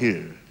you are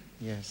here.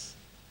 Yes.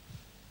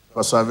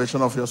 For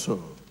salvation of your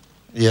soul.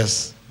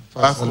 Yes.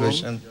 For Back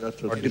salvation. Home, you have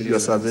to keep your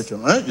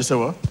salvation. Huh? You say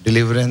what?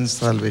 Deliverance,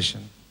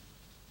 salvation.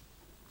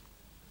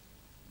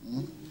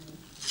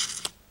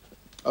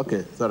 Okay,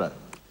 it's all right.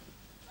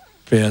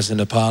 Prayers in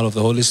the power of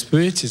the Holy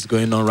Spirit is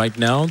going on right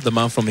now. The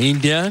man from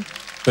India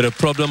with a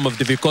problem of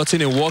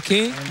difficulty in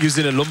walking,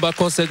 using a lumbar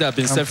corset, have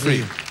been set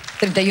free.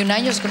 31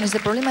 años con este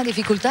problema,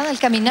 dificultad al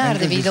caminar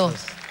debido.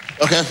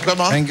 Okay,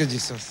 come on. Thank you,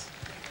 Jesus.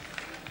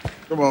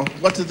 Come on.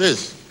 What is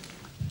this?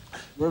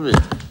 Move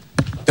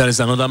it. There is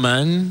another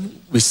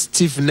man with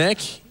stiff neck,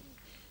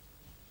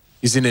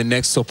 using a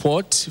neck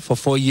support. For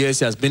 4 years,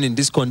 he has been in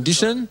this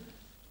condition.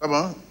 Come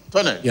on.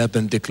 Turn it. He has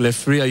been declared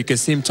free. You can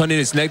see him turning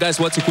his neck. That's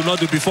what he could not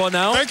do before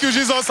now. Thank you,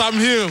 Jesus, I'm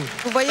healed.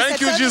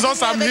 Thank you,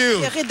 Jesus, I'm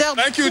healed.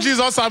 Thank you,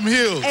 Jesus, I'm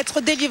healed.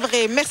 Être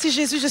délivré. Merci,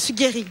 Jésus, je suis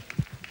guéri.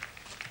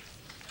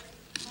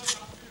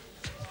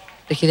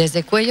 Rigidez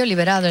de cuello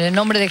liberado en el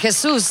nombre de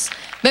Jesús.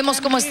 Vemos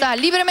cómo está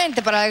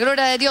libremente para la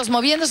gloria de Dios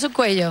moviendo su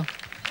cuello.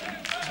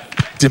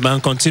 The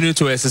man continued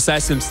to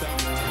exercise himself.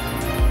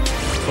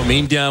 From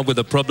India with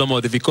a problem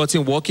of difficulty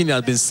in walking, he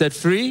has been set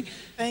free.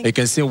 You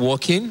can see him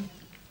walking.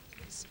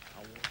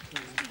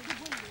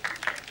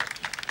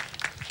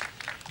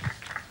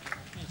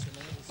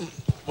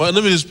 Well,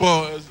 let me just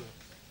pause.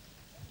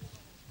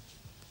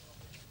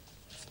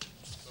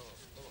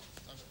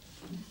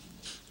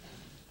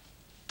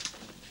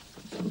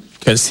 You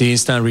can see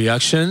instant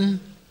reaction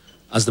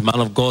as the man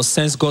of God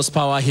sends God's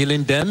power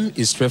healing them.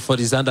 He stretched forth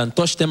his hand and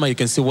touched them, and you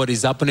can see what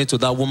is happening to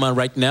that woman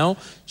right now.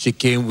 She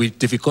came with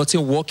difficulty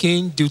in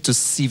walking due to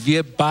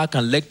severe back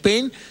and leg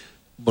pain.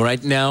 But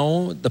right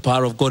now, the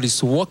power of God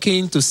is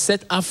working to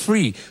set her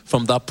free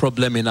from that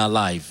problem in her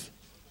life.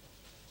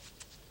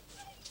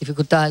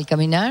 Dificultad al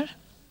caminar.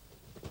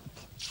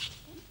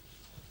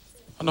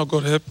 Oh,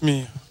 God, help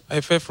me. I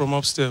fell from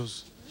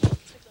upstairs.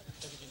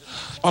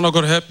 Oh,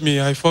 God, help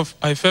me. I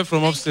fell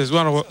from upstairs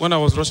when I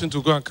was rushing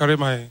to go and carry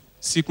my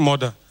sick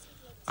mother.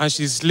 And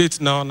she's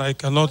late now, and I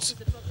cannot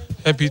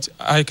help it.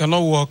 I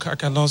cannot walk. I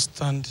cannot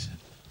stand.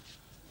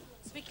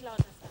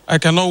 I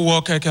cannot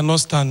walk. I cannot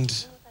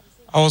stand.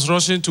 I was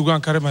rushing to go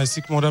and carry my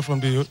sick mother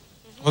from the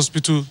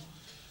hospital,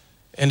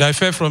 and I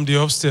fell from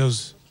the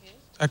upstairs.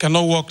 I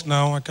cannot walk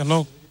now. I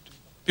cannot.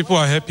 People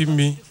are helping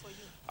me.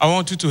 I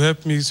want you to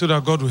help me so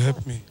that God will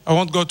help me. I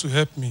want God to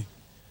help me.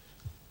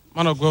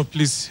 Man of God,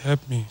 please help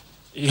me.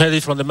 You heard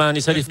it from the man.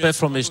 He said he fell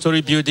from a story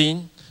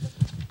building.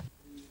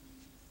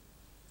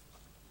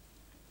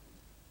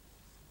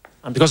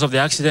 And because of the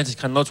accident, he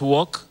cannot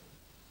walk.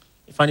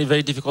 He found it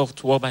very difficult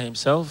to walk by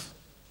himself.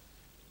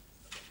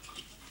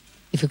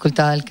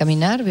 Dificultad al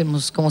caminar.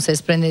 Vemos cómo se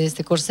desprende de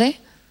este corsé.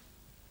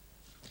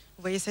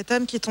 Vous voyez cet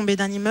homme qui est tombé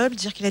d'un immeuble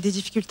dire qu'il a des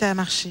difficultés à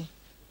marcher.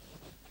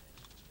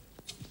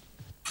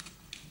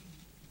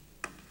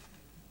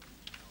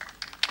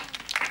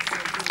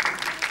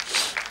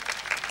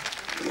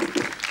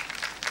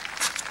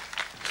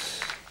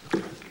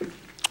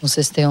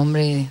 Este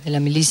hombre de la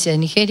milicia de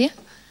Nigeria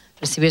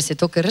recibir ese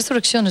toque de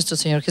resurrección, nuestro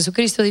Señor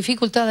Jesucristo.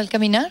 Dificultad al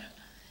caminar.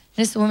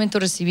 En este momento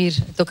recibir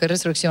el toque de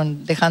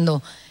resurrección,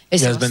 dejando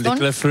ese bastón.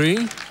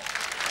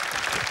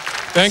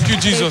 Thank you,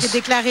 Jesus.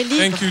 Déclaré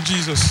libre. Thank you,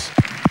 Jesus.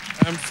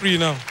 I'm free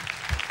now.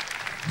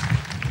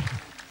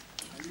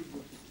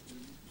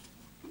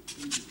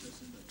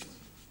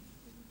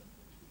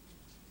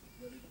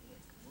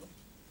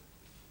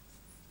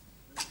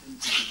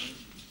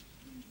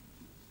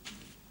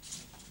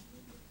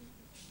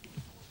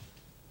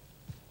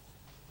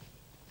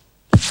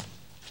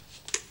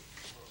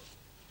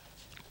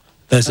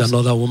 There's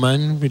another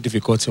woman with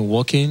difficulty in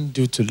walking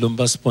due to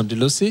lumbar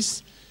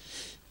spondylosis,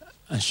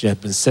 and she has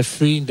been set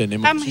free in the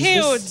name of Jesus. I'm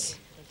healed.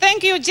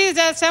 Thank you,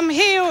 Jesus. I'm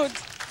healed.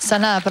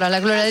 Sanada para la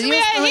gloria de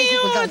Dios. No hay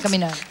dificultad al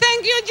caminar.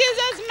 Thank you,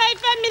 Jesus. My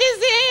family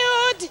is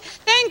healed.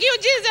 Thank you,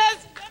 Jesus.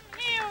 I'm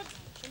healed.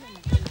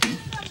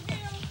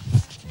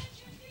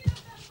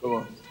 Come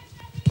on.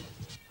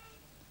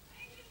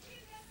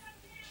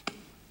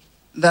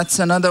 That's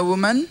another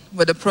woman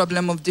with a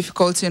problem of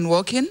difficulty in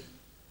walking.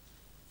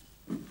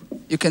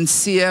 You can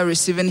see her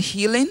receiving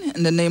healing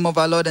in the name of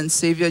our Lord and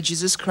Savior,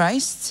 Jesus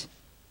Christ.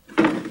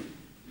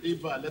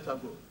 Leave her, let her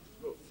go.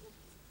 Go.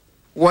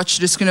 Watch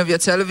the screen of your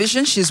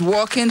television. She's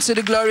walking to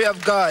the glory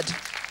of God.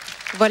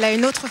 Voilà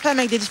une autre femme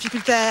avec des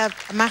difficultés à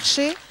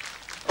marcher,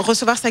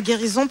 recevoir sa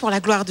guérison pour la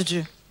gloire de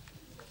Dieu.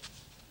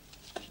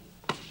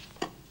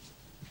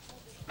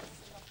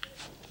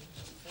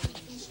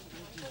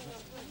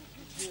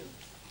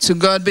 To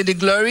God be the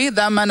glory.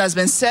 That man has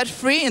been set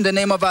free in the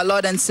name of our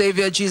Lord and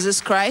Savior Jesus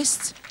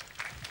Christ.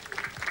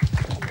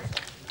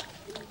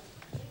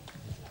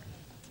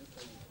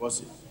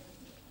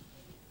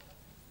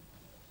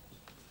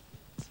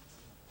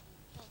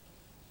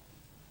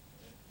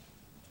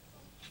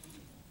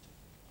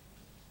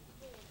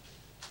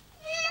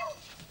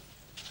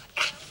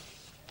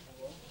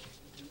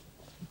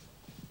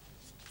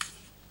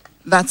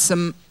 That's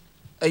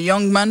a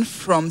young man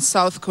from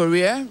South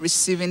Korea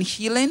receiving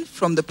healing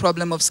from the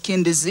problem of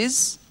skin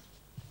disease.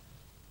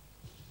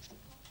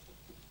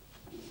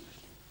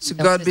 To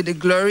God be the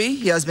glory,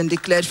 he has been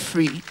declared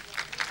free.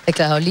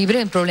 Declarado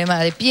libre en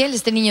problema de piel.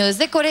 Este niño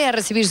desde Corea a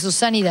recibir su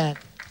sanidad.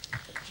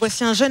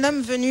 Voici un jeune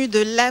homme venu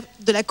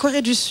de la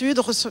Corée du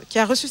Sud qui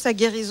a reçu sa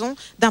guérison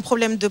d'un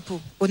problème de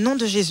peau. Au nom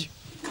de Jésus.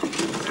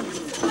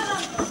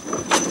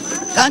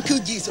 Thank you,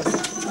 Jesus.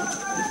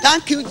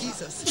 Thank you,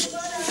 Jesus.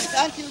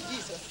 Thank you,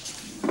 Jesus.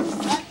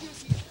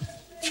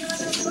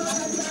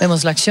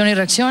 Vemos la acción y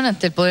reacción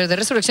ante el poder de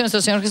resurrección de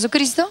nuestro Señor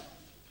Jesucristo.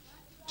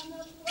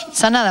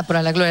 Sanada por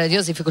la gloria de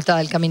Dios, dificultad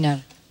del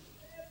caminar.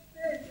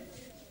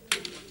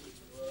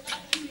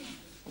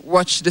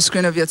 Watch the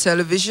screen of your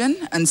television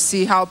and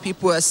see how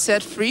people are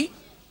set free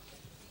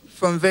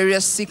from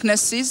various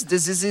sicknesses,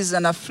 diseases,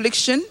 and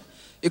affliction.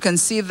 You can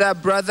see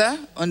that brother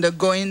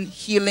undergoing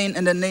healing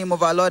in the name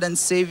of our Lord and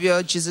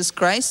Savior Jesus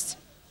Christ.